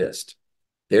that list.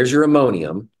 There's your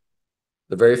ammonium,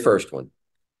 the very first one.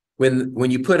 When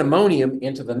you put ammonium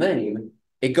into the name,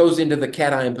 it goes into the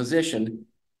cation position,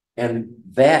 and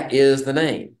that is the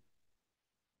name.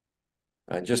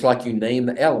 Just like you name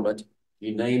the element,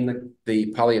 you name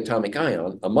the polyatomic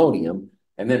ion, ammonium,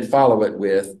 and then follow it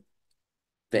with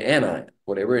the anion,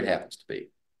 whatever it happens to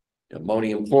be.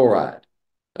 Ammonium chloride,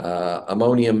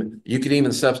 ammonium. You could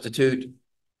even substitute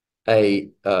a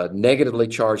negatively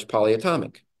charged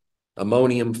polyatomic,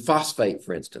 ammonium phosphate,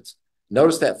 for instance.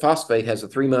 Notice that phosphate has a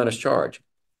 3- charge.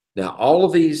 Now, all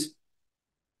of these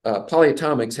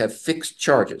polyatomics have fixed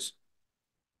charges.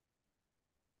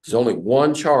 There's only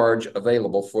one charge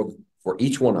available for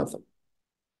each one of them.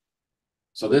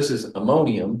 So this is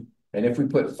ammonium, and if we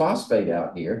put phosphate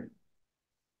out here,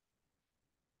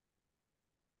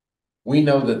 we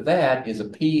know that that is a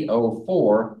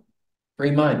PO4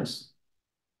 3-.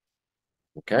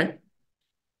 Okay?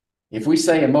 If we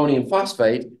say ammonium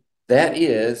phosphate, that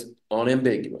is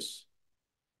unambiguous.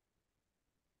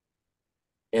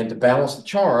 And to balance the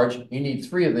charge, you need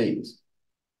 3 of these.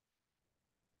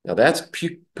 Now that's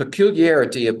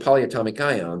peculiarity of polyatomic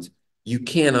ions. You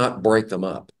cannot break them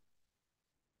up.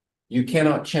 You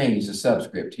cannot change the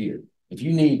subscript here. If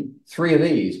you need 3 of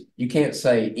these, you can't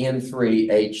say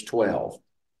N3H12.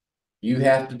 You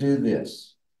have to do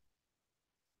this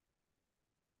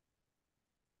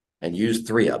and use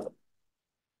 3 of them.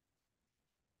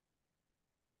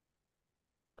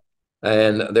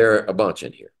 And there are a bunch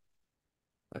in here.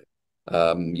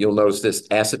 You'll notice this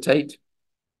acetate,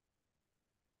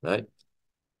 right?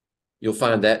 You'll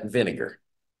find that in vinegar.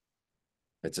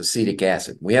 It's acetic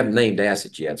acid. We haven't named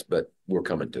acids yet, but we're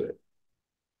coming to it.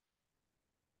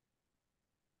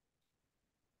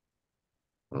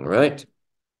 All right.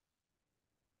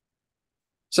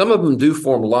 Some of them do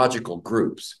form logical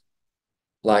groups,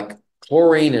 like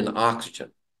chlorine and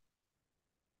oxygen.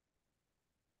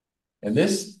 And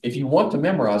this, if you want to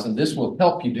memorize them, this will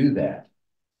help you do that.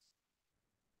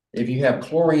 If you have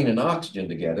chlorine and oxygen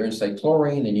together, and say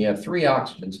chlorine, and you have 3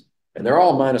 oxygens, and they're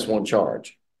all -1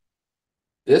 charge.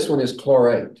 This one is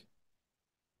chlorate.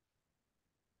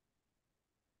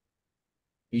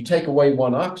 You take away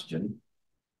 1 oxygen.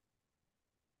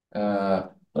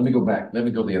 Let me go back. Let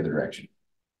me go the other direction.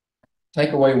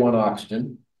 Take away 1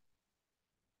 oxygen.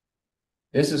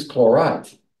 This is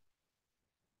chlorite.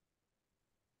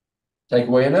 Take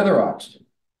away another oxygen.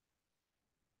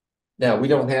 Now, we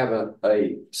don't have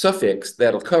a suffix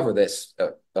that'll cover this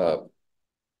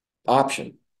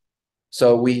option.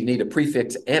 So we need a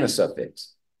prefix and a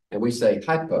suffix. And we say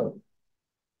hypochlorite.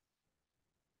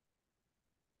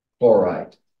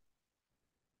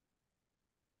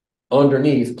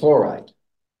 Underneath chlorite.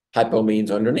 Hypo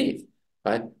means underneath,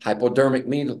 right? Hypodermic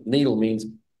needle means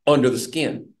under the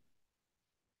skin.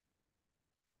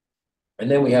 And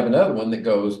then we have another one that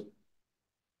goes,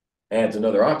 adds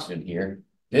another oxygen here.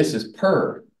 This is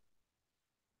perchlorate.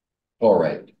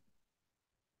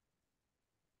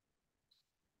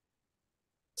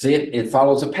 See, it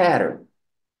follows a pattern.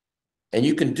 And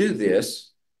you can do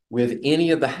this with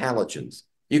any of the halogens.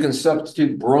 You can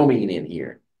substitute bromine in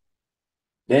here.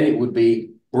 Then it would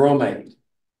be bromate,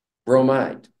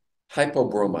 bromide,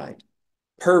 hypobromite,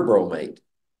 perbromate.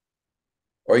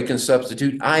 Or you can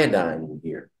substitute iodine in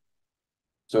here.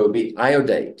 So it would be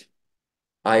iodate,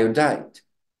 iodite,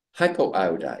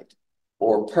 hypoiodite,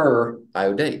 or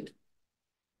periodate.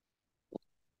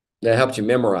 That helps you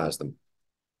memorize them.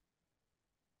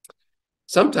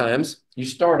 Sometimes you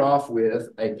start off with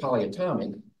a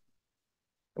polyatomic, and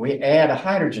we add a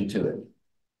hydrogen to it.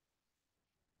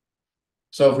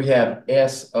 So if we have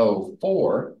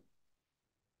SO4,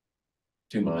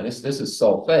 2-, this is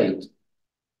sulfate,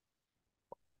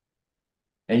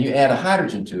 and you add a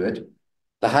hydrogen to it,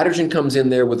 the hydrogen comes in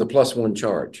there with a +1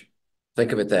 charge.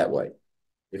 Think of it that way.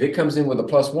 If it comes in with a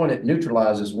 +1, it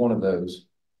neutralizes one of those.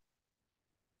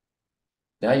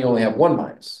 Now you only have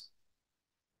 1-.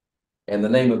 And the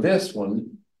name of this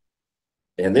one,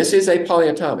 and this is a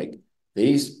polyatomic.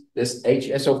 This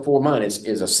HSO4-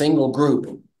 is a single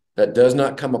group that does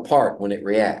not come apart when it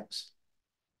reacts,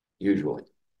 usually.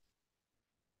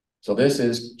 So this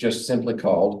is just simply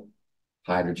called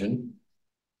hydrogen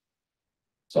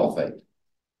sulfate.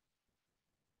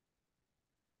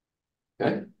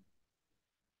 Okay.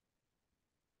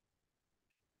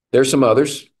 There's some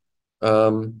others.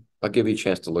 I'll give you a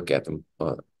chance to look at them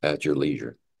at your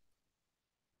leisure.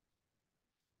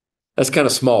 That's kind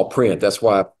of small print. That's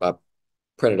why I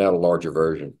printed out a larger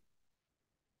version.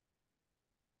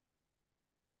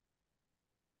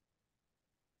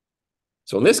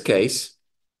 So in this case,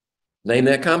 name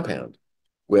that compound.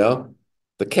 Well,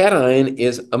 the cation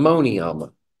is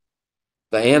ammonium.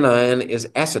 The anion is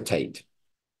acetate.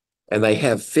 And they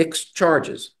have fixed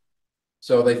charges.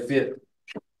 So they fit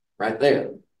right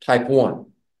there. Type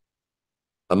 1.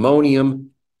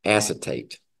 Ammonium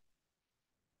acetate.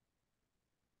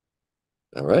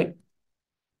 All right.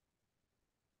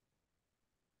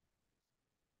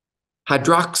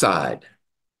 Hydroxide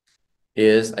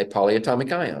is a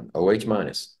polyatomic ion,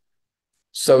 OH-.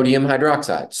 Sodium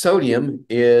hydroxide. Sodium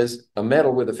is a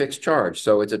metal with a fixed charge,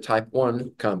 so it's a type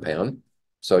 1 compound,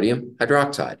 sodium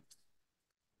hydroxide.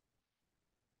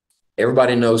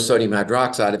 Everybody knows sodium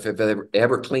hydroxide if they've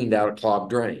ever cleaned out a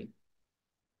clogged drain.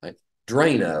 Right?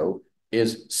 Drano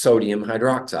is sodium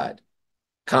hydroxide,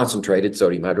 concentrated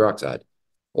sodium hydroxide.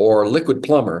 Or liquid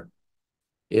plumber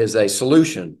is a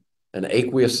solution, an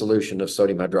aqueous solution of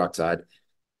sodium hydroxide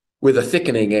with a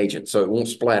thickening agent so it won't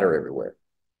splatter everywhere.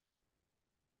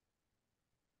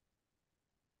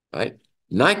 Right?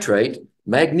 Nitrate,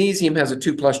 magnesium has a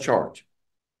 2+ charge.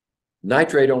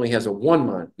 Nitrate only has a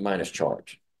 1-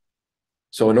 charge.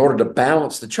 So in order to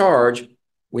balance the charge,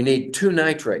 we need 2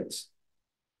 nitrates.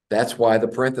 That's why the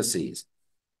parentheses.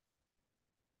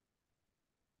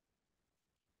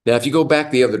 Now, if you go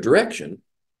back the other direction,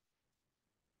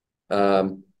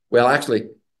 well,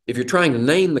 actually, if you're trying to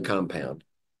name the compound,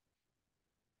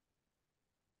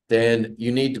 then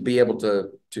you need to be able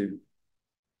to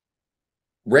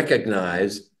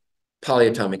recognize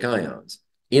polyatomic ions.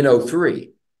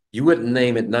 NO3, you wouldn't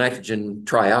name it nitrogen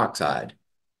trioxide.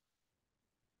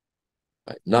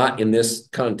 Right? Not in this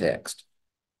context,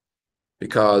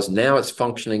 because now it's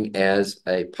functioning as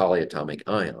a polyatomic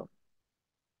ion.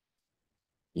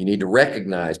 You need to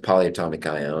recognize polyatomic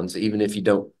ions, even if you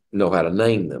don't know how to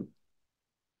name them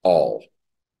all.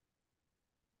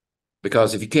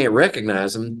 because if you can't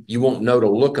recognize them, you won't know to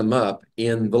look them up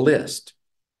in the list.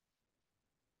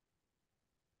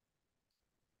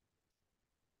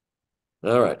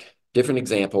 All right, different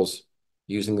examples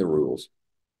using the rules.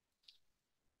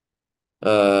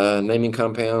 Naming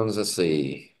compounds, let's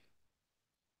see.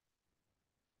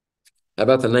 How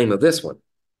about the name of this one?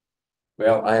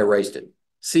 Well, I erased it.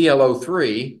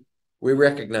 ClO3, we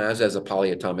recognize as a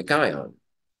polyatomic ion.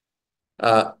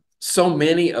 So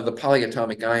many of the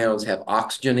polyatomic ions have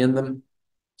oxygen in them.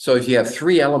 So if you have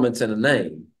three elements in a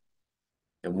name,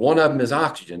 and one of them is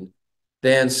oxygen,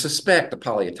 then suspect a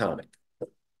polyatomic.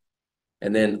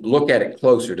 And then look at it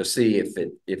closer to see if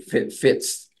it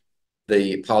fits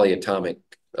the polyatomic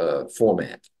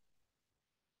format.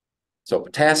 So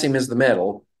potassium is the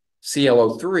metal,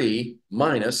 ClO3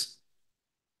 minus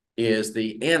is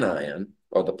the anion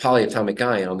or the polyatomic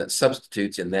ion that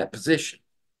substitutes in that position.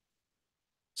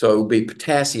 So it would be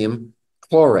potassium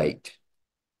chlorate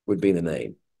would be the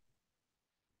name.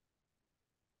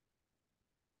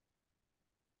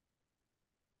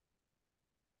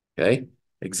 Okay.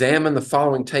 Examine the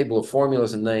following table of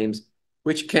formulas and names.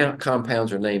 Which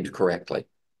compounds are named correctly?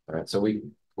 All right. So we're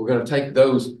going to take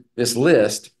this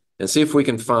list and see if we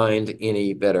can find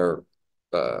any that are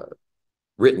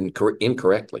written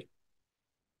incorrectly.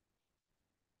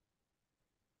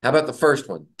 How about the first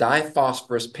one?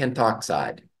 Diphosphorus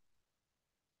pentoxide.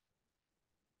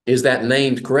 Is that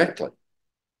named correctly?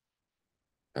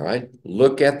 All right.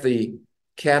 Look at the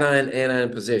cation anion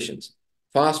positions.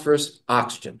 Phosphorus,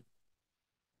 oxygen.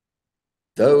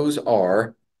 Those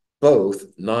are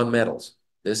both nonmetals.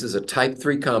 This is a type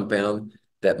 3 compound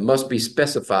that must be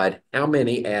specified how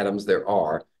many atoms there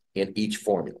are in each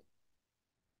formula.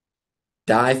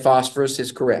 Diphosphorus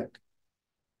is correct.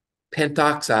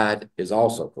 Pentoxide is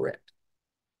also correct.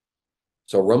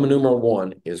 So Roman numeral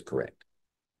 1 is correct.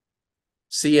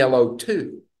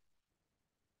 ClO2,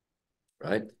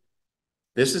 right?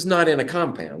 This is not in a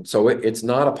compound, so it's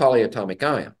not a polyatomic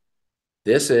ion.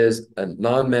 This is a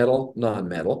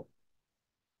nonmetal,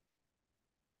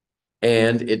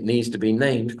 and it needs to be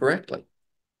named correctly.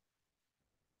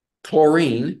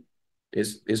 Chlorine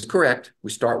is correct.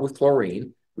 We start with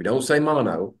chlorine. We don't say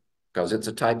mono because it's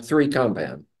a type 3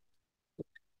 compound.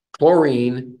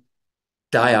 Chlorine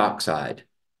dioxide.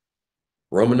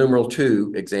 Roman numeral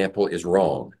 2 example is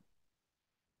wrong.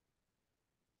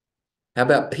 How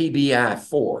about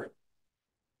PbI4?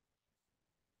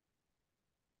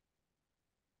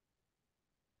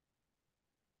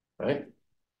 Right?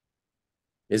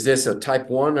 Is this a type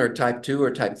 1 or type 2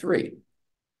 or type 3?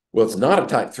 Well, it's not a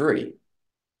type 3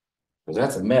 because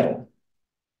that's a metal.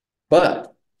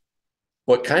 But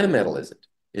what kind of metal is it?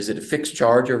 Is it a fixed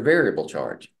charge or variable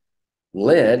charge?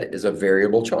 Lead is a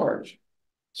variable charge.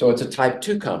 So it's a type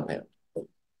 2 compound.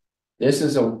 This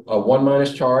is a 1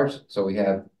 minus charge. So we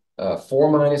have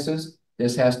 4 minuses.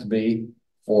 This has to be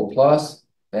 4 plus.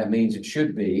 That means it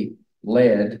should be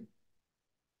lead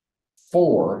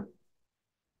 4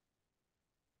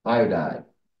 iodide.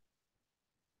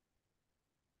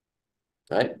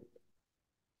 Right?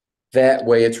 That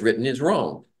way it's written is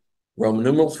wrong. Roman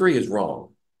numeral 3 is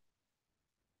wrong.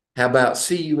 How about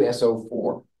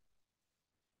CuSO4?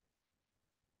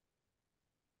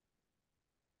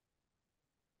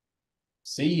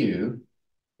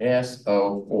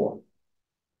 CuSO4.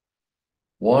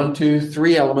 1, 2,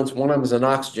 3 elements. One of them is an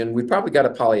oxygen. We probably got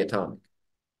a polyatomic.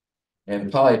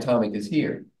 And polyatomic is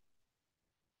here.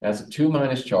 That's a 2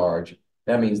 minus charge.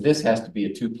 That means this has to be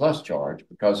a 2 plus charge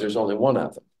because there's only one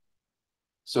of them.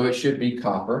 So it should be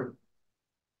copper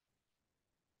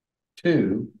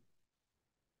 2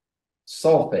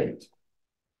 sulfate.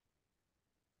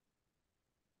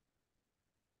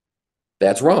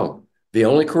 That's wrong. The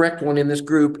only correct one in this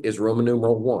group is Roman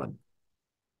numeral 1.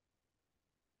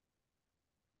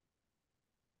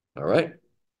 All right.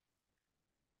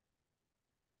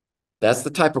 That's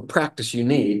the type of practice you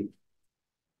need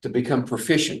to become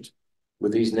proficient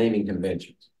with these naming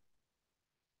conventions.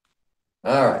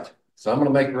 All right. So I'm going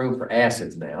to make room for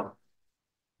acids now.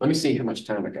 Let me see how much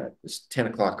time I got. It's 10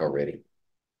 o'clock already.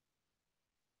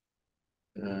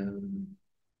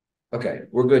 Okay,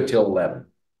 we're good till 11.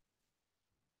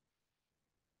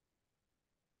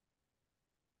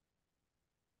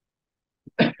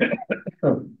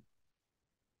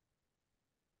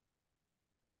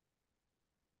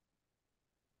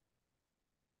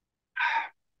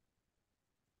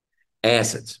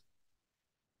 Acids.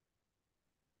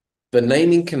 The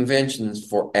naming conventions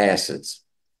for acids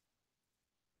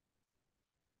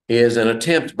is an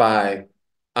attempt by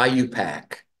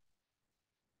IUPAC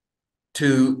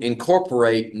to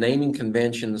incorporate naming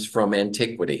conventions from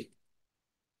antiquity.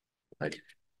 Like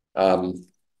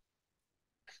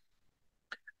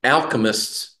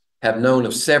Alchemists have known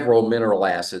of several mineral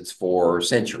acids for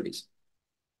centuries,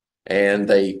 and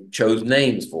they chose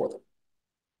names for them.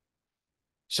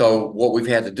 So what we've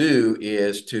had to do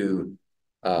is to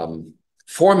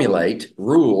formulate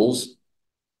rules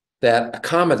that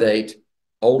accommodate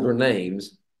older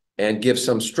names and give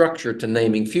some structure to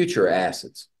naming future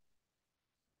acids.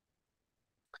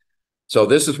 So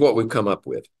this is what we've come up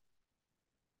with.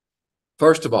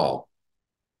 First of all,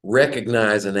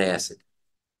 recognize an acid.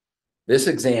 This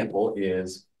example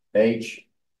is HCl.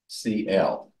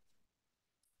 All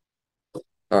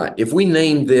right, if we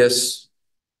name this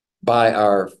by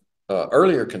our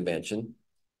earlier convention,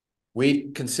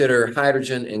 we consider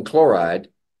hydrogen and chloride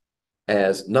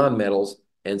as nonmetals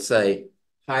and say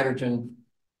hydrogen.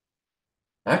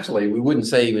 Actually, we wouldn't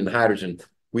say even hydrogen.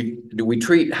 We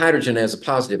treat hydrogen as a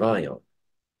positive ion,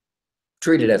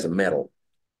 treat it as a metal.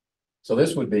 So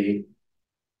this would be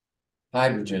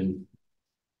hydrogen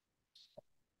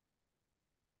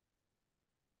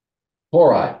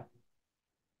chloride.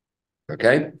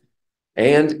 Okay.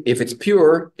 And if it's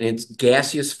pure in its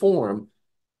gaseous form,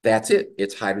 that's it.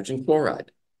 It's hydrogen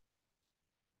chloride.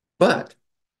 But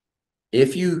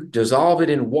if you dissolve it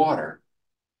in water,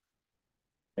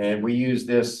 and we use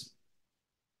this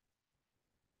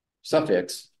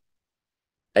suffix,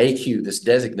 AQ, this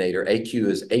designator, AQ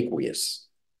is aqueous.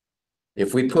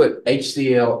 If we put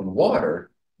HCl in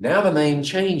water, now the name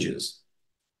changes,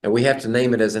 and we have to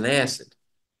name it as an acid.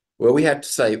 Well, we have to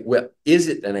say, well, is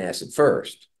it an acid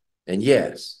first? And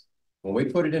yes, when we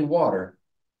put it in water,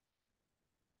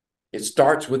 it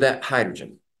starts with that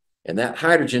hydrogen. And that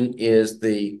hydrogen is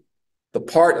the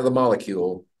part of the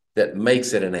molecule that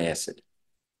makes it an acid.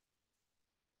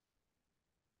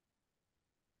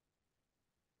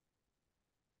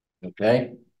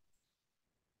 Okay.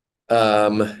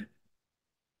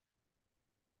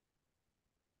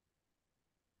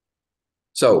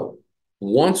 So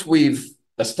once we've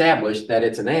established that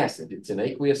it's an acid, it's an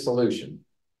aqueous solution,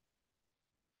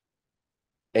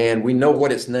 and we know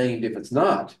what it's named if it's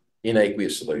not in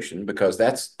aqueous solution, because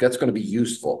that's going to be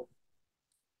useful.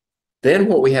 Then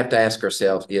what we have to ask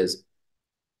ourselves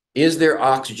is there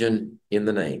oxygen in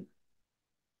the name?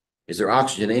 Is there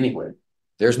oxygen anywhere?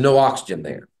 There's no oxygen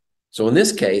there. So in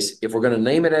this case, if we're going to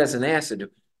name it as an acid,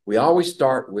 we always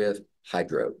start with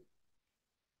hydro.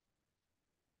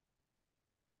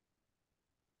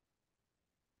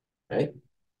 Okay.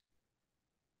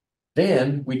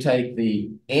 Then we take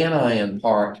the anion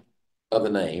part of the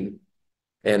name,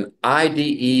 and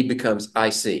IDE becomes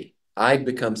IC. I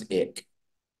becomes ic.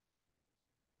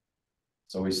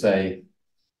 So we say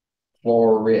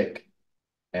chloric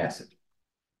acid.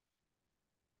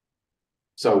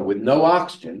 So with no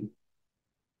oxygen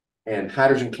and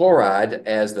hydrogen chloride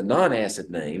as the non-acid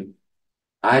name,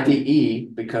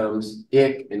 IDE becomes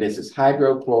ic, and this is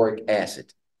hydrochloric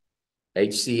acid.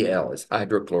 HCl is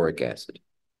hydrochloric acid.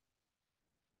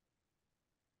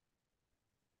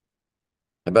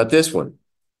 How about this one?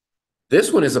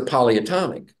 This one is a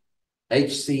polyatomic,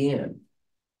 HCN.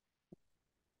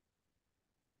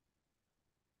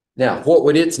 Now, what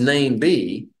would its name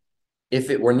be if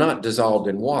it were not dissolved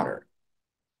in water?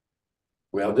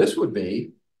 Well, this would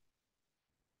be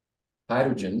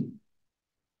hydrogen,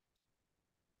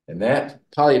 and that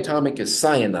polyatomic is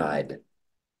cyanide.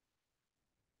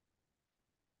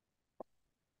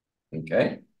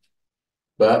 Okay,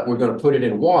 but we're going to put it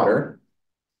in water.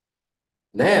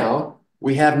 Now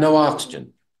we have no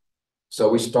oxygen, so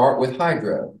we start with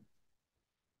hydro,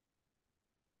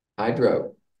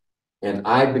 and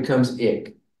I becomes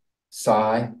ic,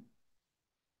 cyanic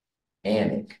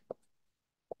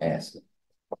acid,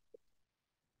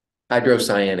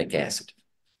 hydrocyanic acid.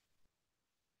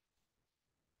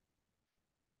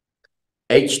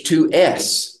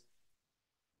 H2S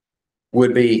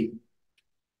would be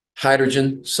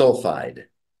hydrogen sulfide.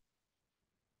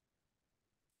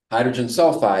 Hydrogen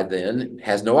sulfide then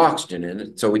has no oxygen in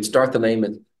it, so we'd start the name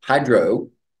at hydro,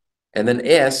 and then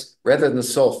S, rather than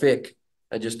sulfic,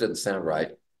 that just doesn't sound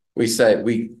right. We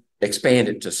expand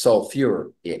it to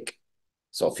sulfuric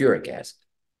acid.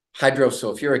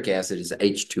 Hydrosulfuric acid is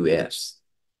H2S.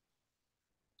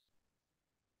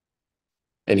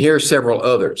 And here are several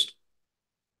others.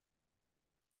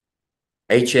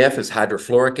 HF is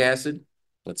hydrofluoric acid.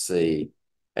 Let's see.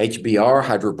 HBr,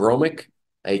 hydrobromic.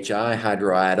 HI,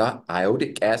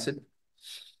 hydroiodic acid.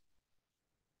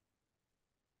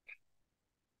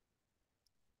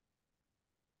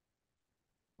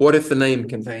 What if the name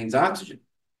contains oxygen?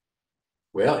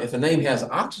 Well, if the name has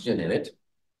oxygen in it,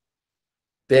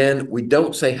 then we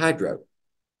don't say hydro.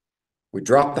 We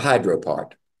drop the hydro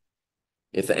part.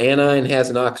 If the anion has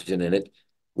an oxygen in it,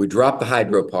 we drop the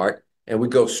hydro part and we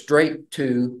go straight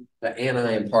to the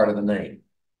anion part of the name.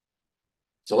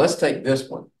 So let's take this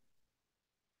one,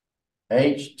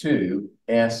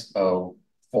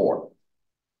 H2SO4.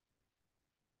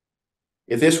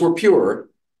 If this were pure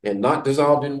and not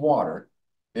dissolved in water,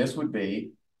 this would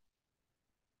be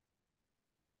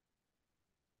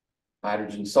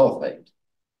hydrogen sulfate.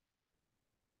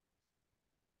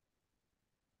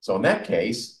 So in that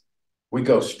case, we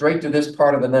go straight to this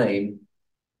part of the name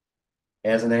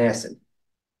as an acid.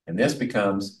 And this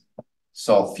becomes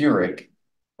sulfuric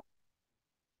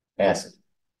acid.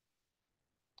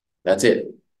 That's it.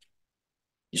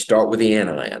 You start with the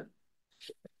anion.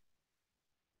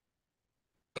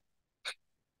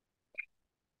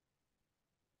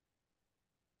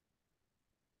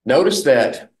 Notice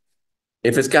that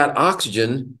if it's got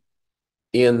oxygen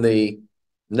in the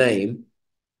name,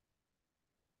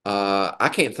 I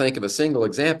can't think of a single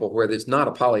example where there's not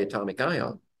a polyatomic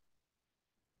ion.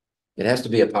 It has to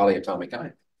be a polyatomic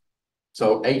ion.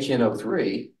 So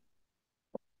HNO3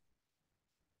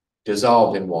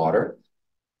 dissolved in water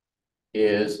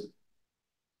is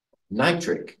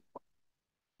nitric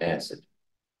acid.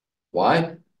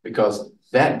 Why? Because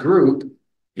that group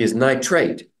is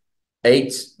nitrate.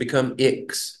 Eights become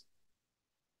X.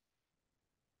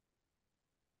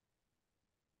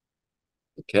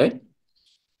 Okay.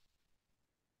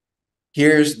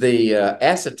 Here's the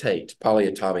acetate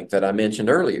polyatomic that I mentioned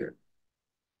earlier.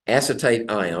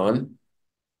 Acetate ion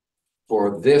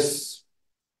for this,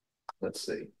 let's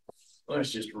see.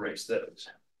 Let's just erase those.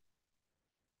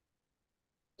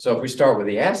 So if we start with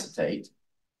the acetate,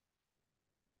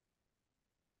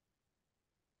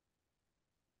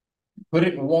 put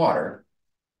it in water.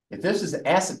 If this is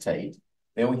acetate,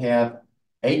 then we have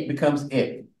 8 becomes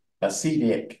ic,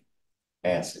 acetic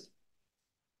acid.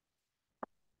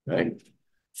 Right?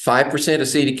 5%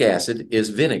 acetic acid is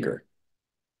vinegar.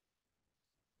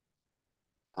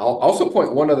 I'll also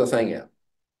point one other thing out.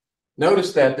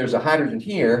 Notice that there's a hydrogen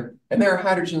here, and there are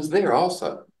hydrogens there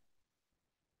also.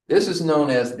 This is known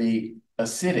as the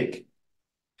acidic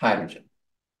hydrogen,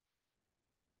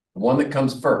 the one that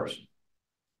comes first.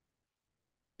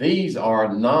 These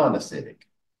are non-acidic.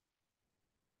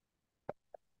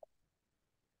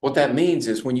 What that means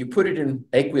is when you put it in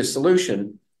aqueous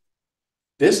solution,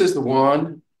 this is the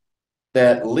one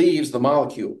that leaves the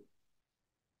molecule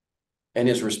and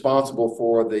is responsible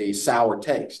for the sour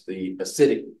taste, the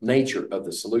acidic nature of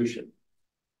the solution.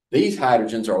 These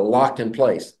hydrogens are locked in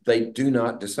place. They do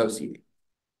not dissociate.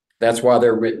 That's why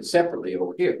they're written separately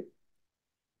over here.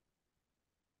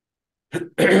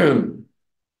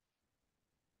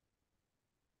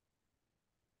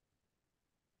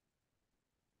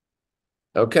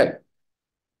 Okay.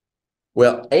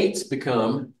 Well, 8s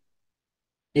become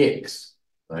X,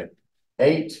 right?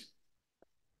 8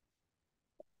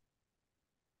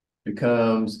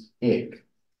 becomes ic.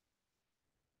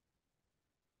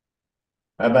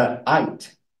 How about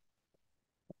ite?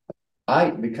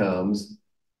 Ite becomes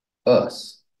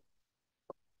us,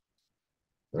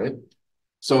 right?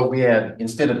 So we have,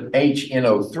 instead of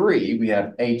HNO3, we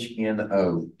have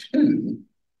HNO2.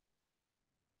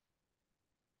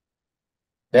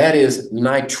 That is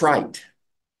nitrite.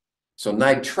 So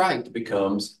nitrite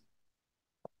becomes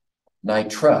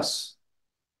nitrous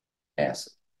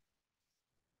acid.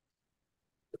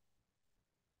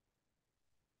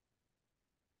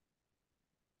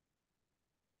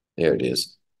 There it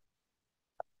is.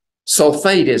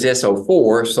 Sulfate is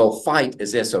SO4, sulfite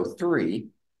is SO3.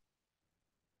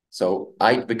 So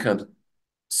ite becomes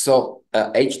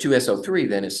H2SO3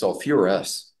 then is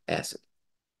sulfurous acid.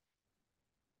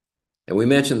 And we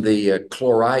mentioned the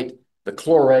chlorite, the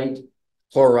chlorate,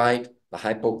 the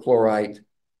hypochlorite,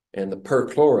 and the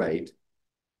perchlorate.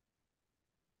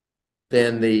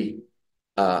 Then the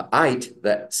ite,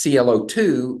 that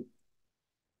ClO2,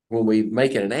 when we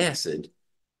make it an acid,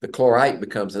 the chlorite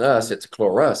becomes an us, it's a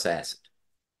chlorous acid.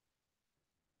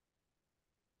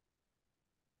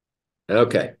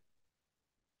 Okay.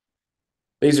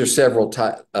 These are several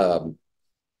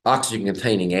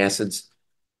oxygen-containing acids.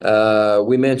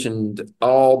 We mentioned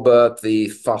all but the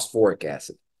phosphoric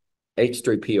acid,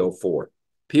 H3PO4.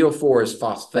 PO4 is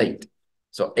phosphate.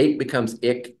 So 8 becomes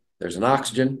ic. There's an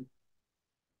oxygen.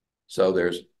 So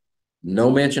there's no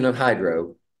mention of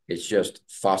hydro. It's just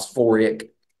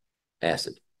phosphoric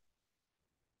acid.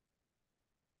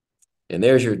 And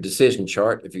there's your decision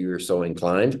chart if you are so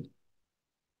inclined.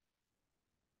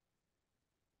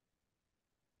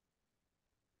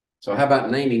 So how about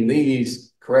naming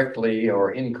these correctly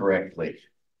or incorrectly?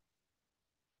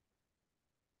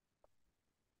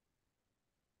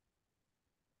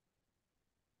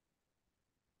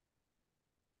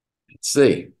 Let's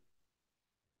see.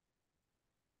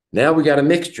 Now we got a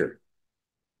mixture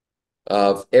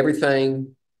of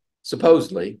everything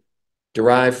supposedly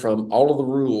derived from all of the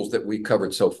rules that we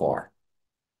covered so far.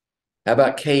 How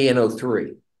about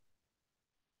KNO3?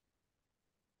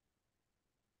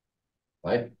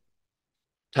 Right?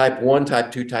 Type 1,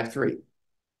 type 2, type 3.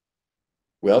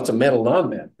 Well, it's a metal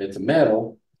non-metal. It's a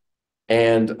metal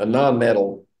and a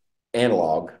non-metal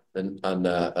analog, a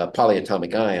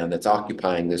polyatomic ion that's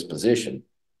occupying this position.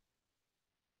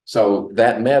 So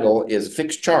that metal is a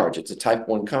fixed charge. It's a type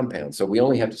 1 compound. So we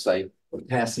only have to say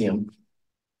potassium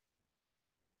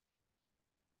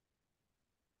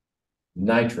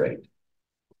nitrate.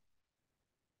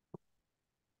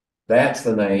 That's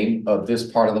the name of this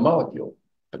part of the molecule,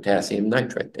 potassium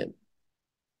nitrate then.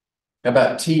 How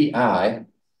about TiO2?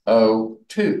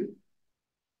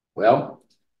 Well,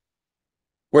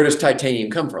 where does titanium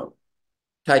come from?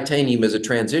 Titanium is a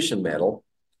transition metal,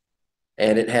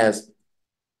 and it has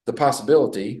the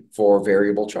possibility for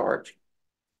variable charge.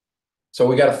 So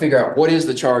we got to figure out what is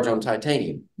the charge on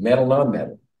titanium, metal,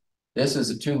 non-metal. This is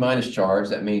a 2- charge.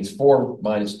 That means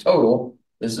 4- total.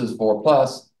 This is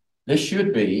 4+. This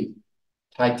should be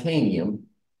titanium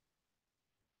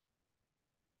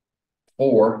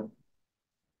 4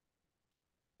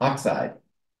 oxide.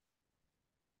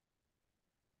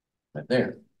 Right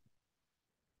there.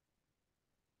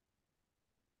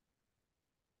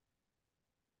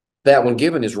 That one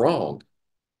given is wrong.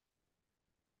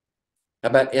 How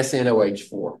about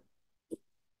SNOH4?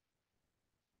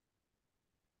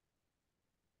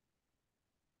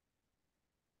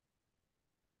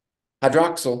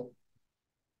 Hydroxyl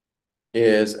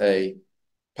is a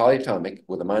polyatomic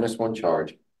with a -1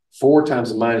 charge. 4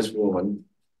 times a -1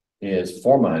 is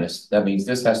 4-. That means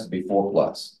this has to be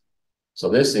 4+. So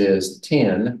this is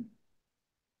 10,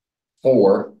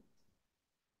 4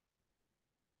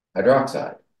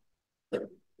 hydroxide.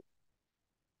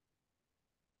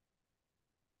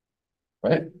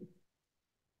 Right?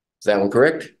 Is that one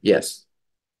correct? Yes.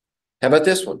 How about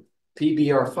this one?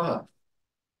 PBr5.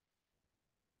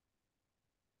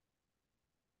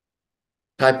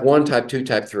 Type 1, type 2,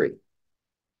 type 3.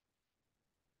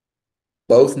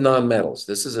 Both nonmetals.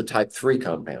 This is a type 3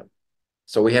 compound.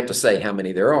 So we have to say how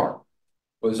many there are.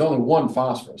 Well, there's only one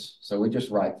phosphorus, so we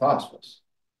just write phosphorus.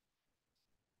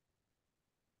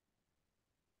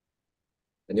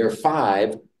 And there are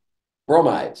 5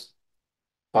 bromides.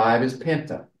 5 is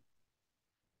penta.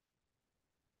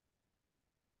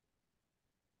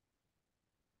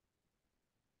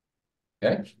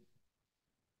 Okay.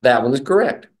 That one is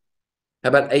correct. How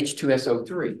about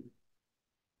H2SO3?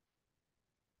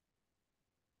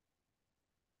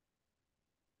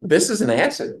 This is an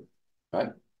acid, right?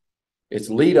 Its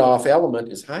lead-off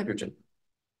element is hydrogen.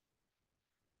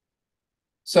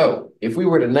 So if we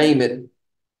were to name it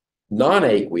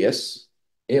non-aqueous,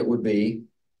 it would be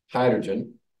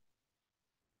hydrogen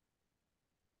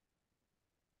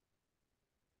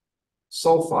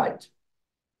sulfite.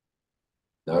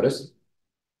 Notice?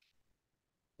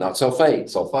 Not sulfate,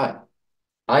 sulfite.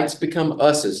 Ites become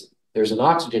us's. There's an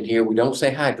oxygen here. We don't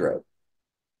say hydro.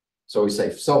 So we say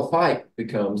sulfite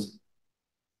becomes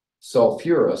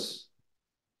sulfurous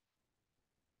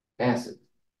acid.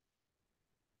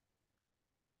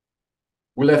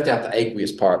 We left out the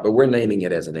aqueous part, but we're naming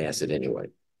it as an acid anyway.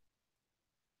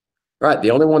 All right,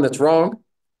 the only one that's wrong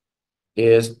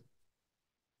is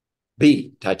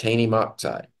B, titanium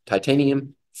oxide.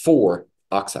 Titanium 4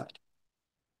 oxide.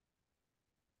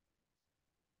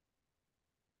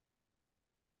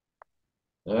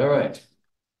 All right.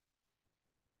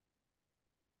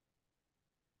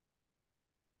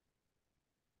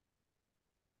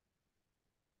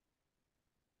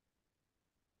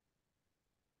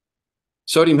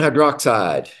 Sodium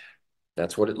hydroxide.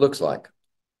 That's what it looks like.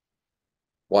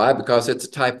 Why? Because it's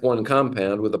a type 1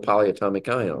 compound with a polyatomic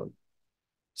ion.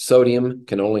 Sodium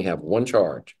can only have 1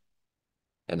 charge.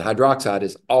 And hydroxide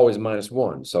is always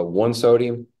 -1. So 1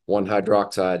 sodium, 1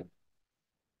 hydroxide.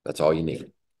 That's all you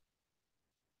need.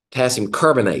 Potassium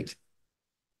carbonate.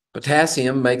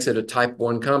 Potassium makes it a type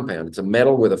 1 compound. It's a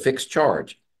metal with a fixed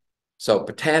charge. So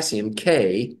potassium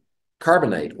K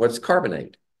carbonate. What's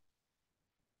carbonate?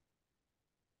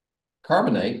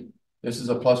 Carbonate, this is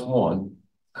a +1.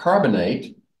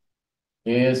 Carbonate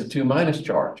is a 2-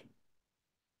 charge.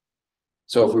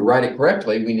 So if we write it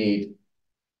correctly, we need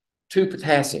 2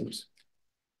 potassiums.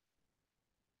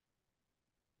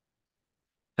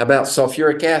 How about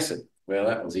sulfuric acid? Well,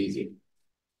 that was easy.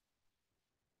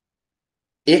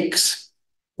 Ics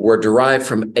were derived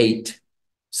from 8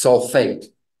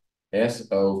 sulfate,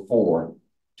 SO4,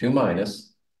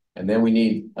 2-, and then we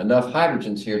need enough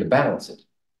hydrogens here to balance it.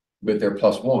 but they're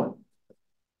 +1.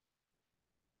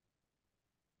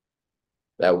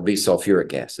 That would be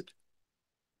sulfuric acid.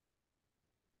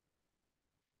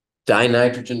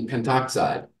 Dinitrogen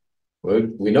pentoxide. Well,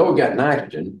 we know we got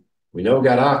nitrogen, we know we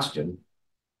got oxygen,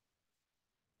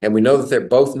 and we know that they're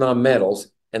both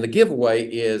nonmetals, and the giveaway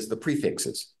is the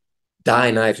prefixes.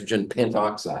 Dinitrogen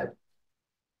pentoxide.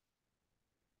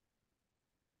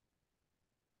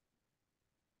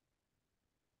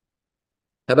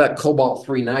 How about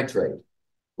cobalt-3 nitrate?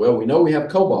 Well, we know we have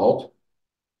cobalt,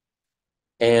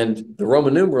 and the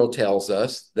Roman numeral tells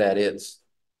us that it's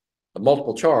a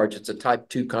multiple charge. It's a type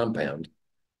 2 compound.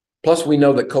 Plus, we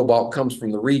know that cobalt comes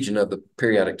from the region of the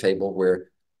periodic table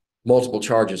where multiple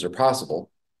charges are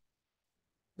possible.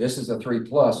 This is a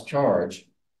 3+ charge,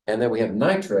 and then we have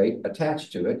nitrate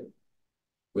attached to it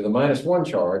with a -1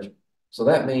 charge. So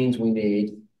that means we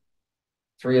need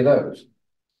 3 of those.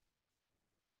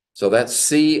 So that's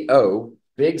CO,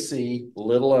 big C,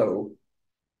 little o,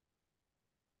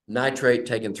 nitrate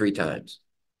taken 3 times.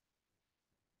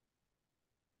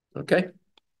 Okay.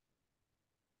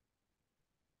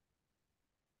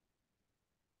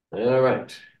 All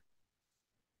right.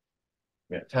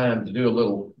 We got time to do a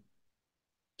little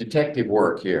detective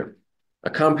work here. A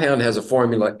compound has a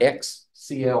formula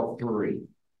XCl3.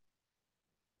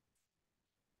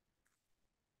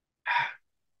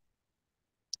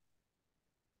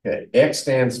 Okay, X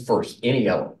stands for any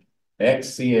element.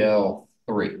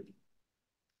 XCl3.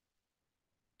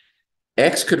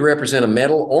 X could represent a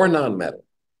metal or non-metal.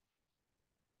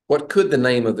 What could the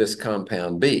name of this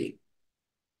compound be?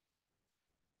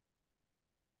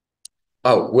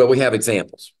 Oh, well, we have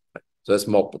examples. So that's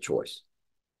multiple choice.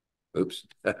 Oops.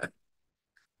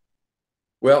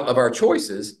 Well, of our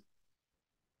choices,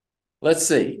 let's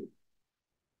see.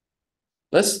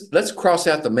 Let's cross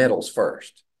out the metals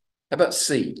first. How about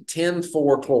C,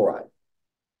 tin-4 chloride?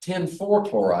 Tin-4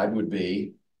 chloride would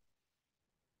be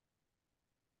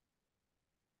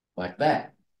like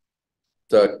that.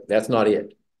 So that's not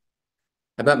it.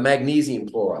 How about magnesium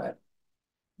chloride?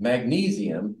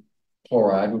 Magnesium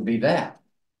chloride would be that,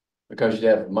 because you'd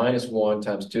have -1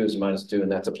 times 2 is -2, and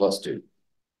that's a +2.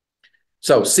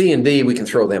 So C and D, we can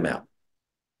throw them out.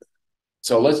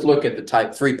 So let's look at the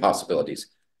type 3 possibilities.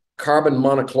 Carbon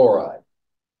monochloride.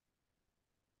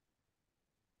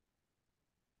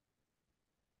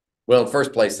 Well, in the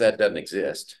first place, that doesn't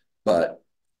exist, but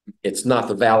it's not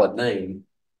the valid name.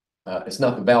 It's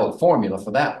not the valid formula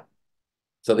for that one.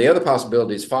 So the other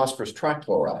possibility is phosphorus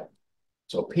trichloride.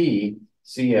 So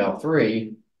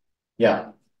PCl3,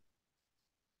 yeah,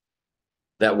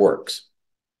 that works.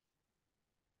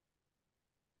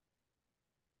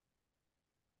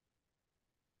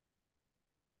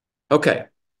 Okay,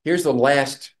 here's the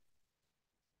last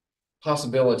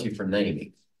possibility for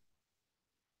naming.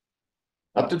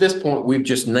 Up to this point, we've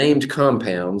just named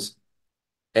compounds,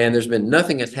 and there's been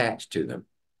nothing attached to them.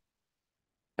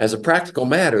 As a practical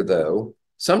matter, though,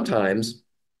 sometimes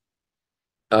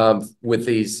with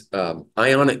these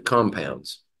ionic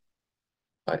compounds,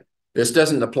 right, this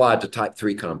doesn't apply to type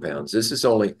 3 compounds. This is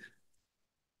only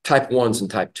type 1s and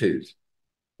type 2s.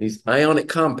 These ionic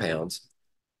compounds,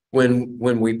 when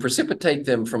we precipitate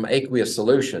them from aqueous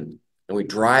solution and we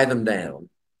dry them down,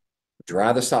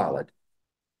 dry the solid,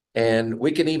 and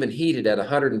we can even heat it at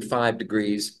 105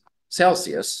 degrees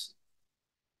Celsius,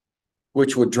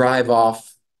 which would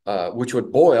which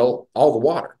would boil all the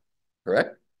water,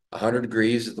 correct? 100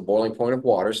 degrees is the boiling point of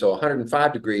water. So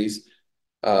 105 degrees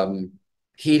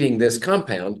heating this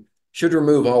compound should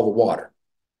remove all the water,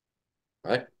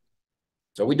 right?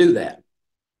 So we do that.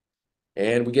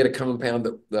 And we get a compound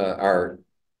that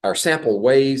our sample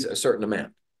weighs a certain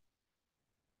amount.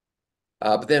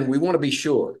 But then we want to be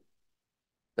sure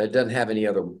that it doesn't have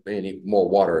any more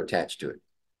water attached to it.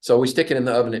 So we stick it in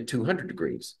the oven at 200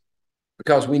 degrees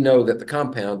because we know that the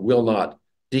compound will not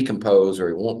decompose or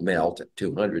it won't melt at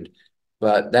 200,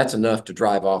 but that's enough to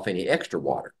drive off any extra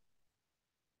water.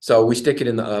 So we stick it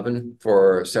in the oven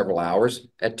for several hours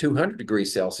at 200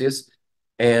 degrees Celsius,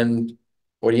 and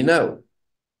what do you know?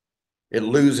 It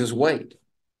loses weight.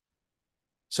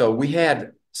 So we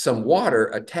had some water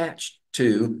attached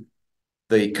to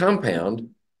the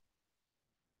compound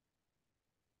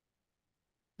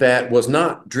that was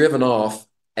not driven off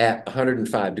at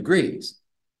 105 degrees.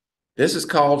 This is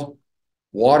called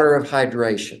water of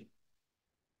hydration.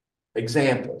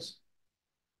 Examples,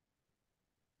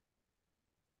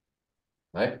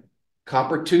 right?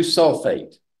 Copper 2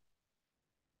 sulfate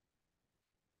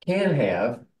can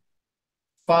have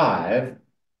five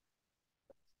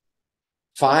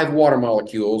water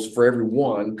molecules for every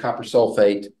 1 copper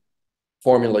sulfate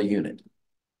formula unit.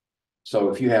 So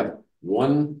if you have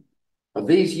 1 of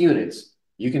these units,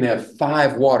 you can have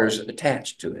 5 waters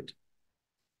attached to it.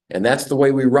 And that's the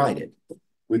way we write it.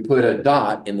 We put a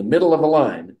dot in the middle of a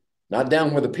line, not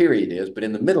down where the period is, but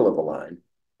in the middle of a line,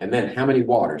 and then how many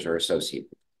waters are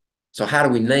associated. So how do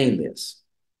we name this?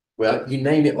 Well, you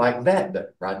name it like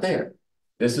that right there.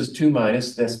 This is 2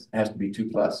 minus, this has to be 2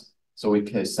 plus. So we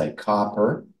can say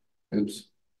copper, oops.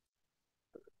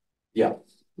 Yeah,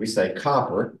 we say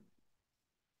copper.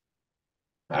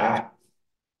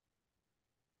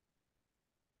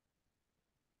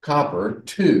 Copper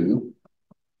 2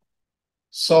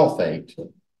 sulfate.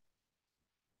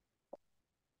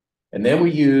 And then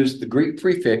we use the Greek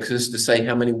prefixes to say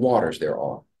how many waters there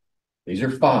are. These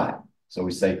are 5. So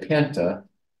we say penta.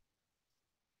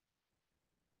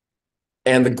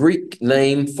 And the Greek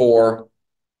name for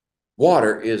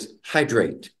water is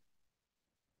hydrate.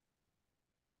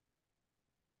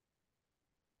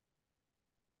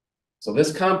 So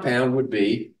this compound would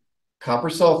be copper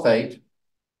sulfate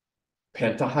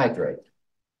pentahydrate.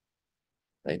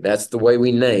 That's the way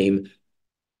we name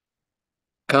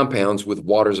compounds with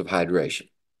waters of hydration.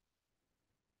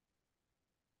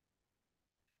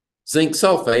 Zinc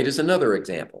sulfate is another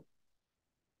example.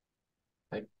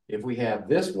 If we have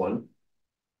this one,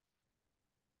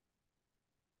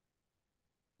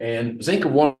 and zinc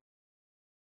of 1,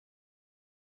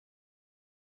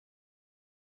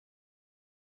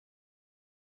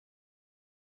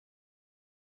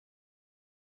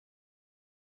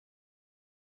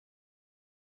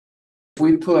 if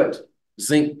we put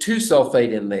zinc 2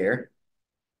 sulfate in there,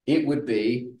 it would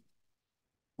be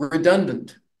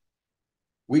redundant.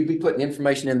 We'd be putting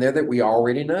information in there that we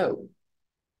already know.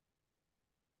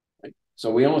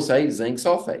 So we only say zinc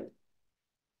sulfate.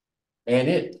 And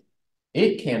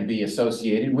it can be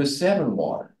associated with 7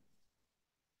 water.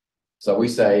 So we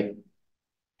say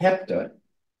heptahydrate.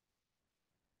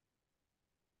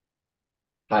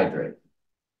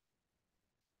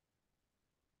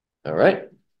 All right.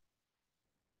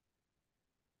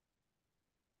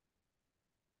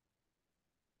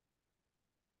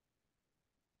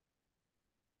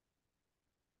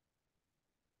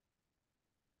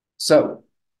 So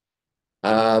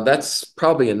that's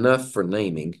probably enough for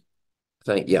naming. I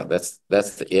think, yeah, that's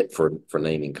it for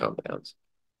naming compounds.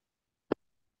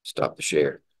 Stop the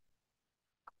share.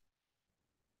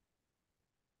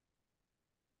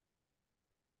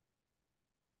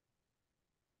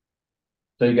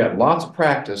 So you got lots of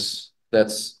practice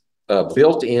that's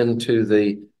built into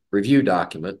the review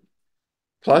document.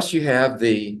 Plus you have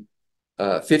the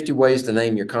 50 ways to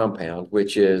name your compound,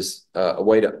 which is a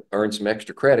way to earn some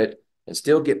extra credit and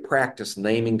still get practice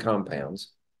naming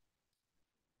compounds.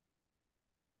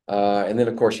 And then,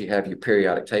 of course, you have your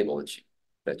periodic table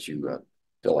that you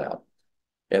fill out.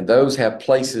 And those have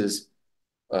places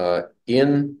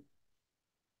in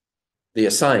the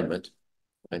assignment.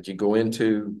 And you go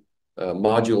into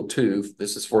Module 2.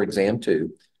 This is for Exam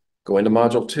 2. Go into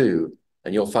Module 2,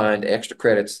 and you'll find extra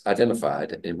credits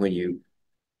identified. And when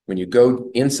you go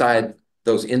inside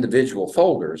those individual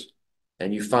folders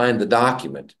and you find the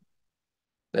document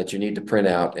that you need to print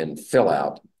out and fill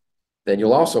out, then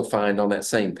you'll also find on that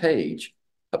same page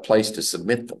a place to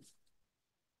submit them.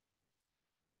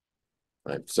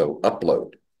 Right? So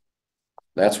upload.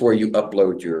 That's where you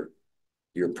upload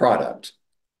your product.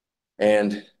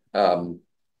 And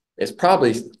it's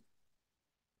probably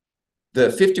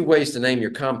the 50 ways to name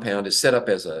your compound is set up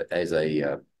as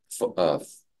a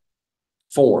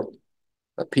form,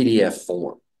 a PDF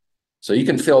form. So you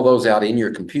can fill those out in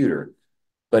your computer,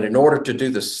 but in order to do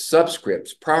the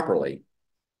subscripts properly,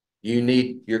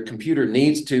 your computer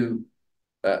needs to,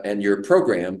 and your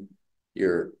program,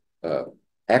 your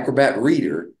Acrobat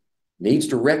Reader needs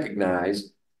to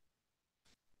recognize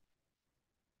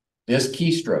this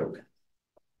keystroke,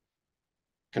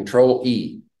 Control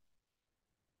E.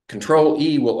 Control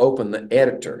E will open the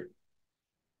editor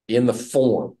in the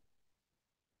form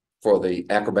for the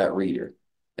Acrobat Reader.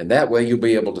 And that way you'll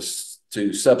be able to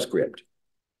subscript.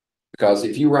 Because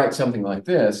if you write something like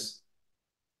this,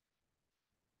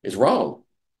 it's wrong.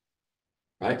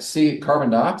 Right? See,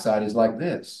 carbon dioxide is like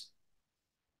this.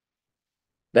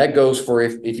 That goes for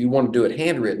if you want to do it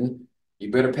handwritten,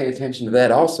 you better pay attention to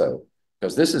that also,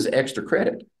 because this is extra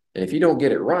credit. And if you don't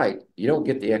get it right, you don't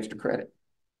get the extra credit.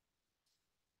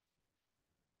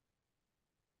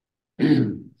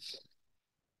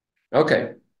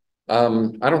 Okay.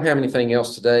 I don't have anything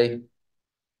else today.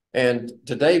 And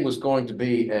today was going to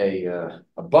be a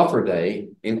buffer day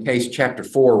in case Chapter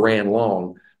 4 ran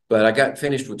long. But I got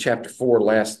finished with Chapter 4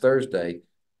 last Thursday.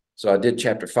 So I did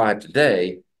Chapter 5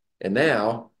 today. And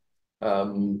now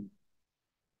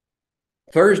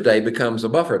Thursday becomes a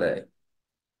buffer day.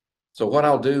 So what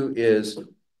I'll do is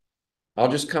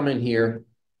I'll just come in here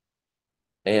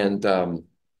and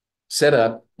set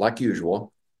up like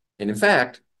usual. And in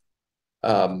fact,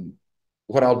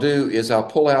 what I'll do is I'll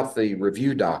pull out the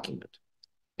review document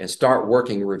and start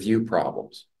working review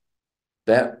problems.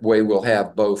 That way we'll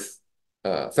have both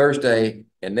Thursday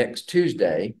and next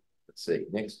Tuesday. Let's see,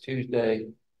 next Tuesday.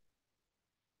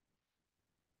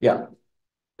 Yeah,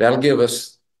 that'll give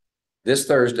us this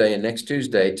Thursday and next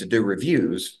Tuesday to do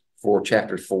reviews for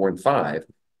chapters 4 and 5.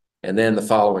 And then the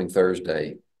following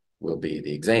Thursday will be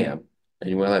the exam.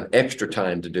 And we'll have extra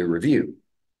time to do review.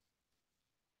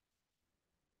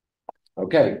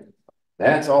 Okay,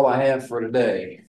 that's all I have for today.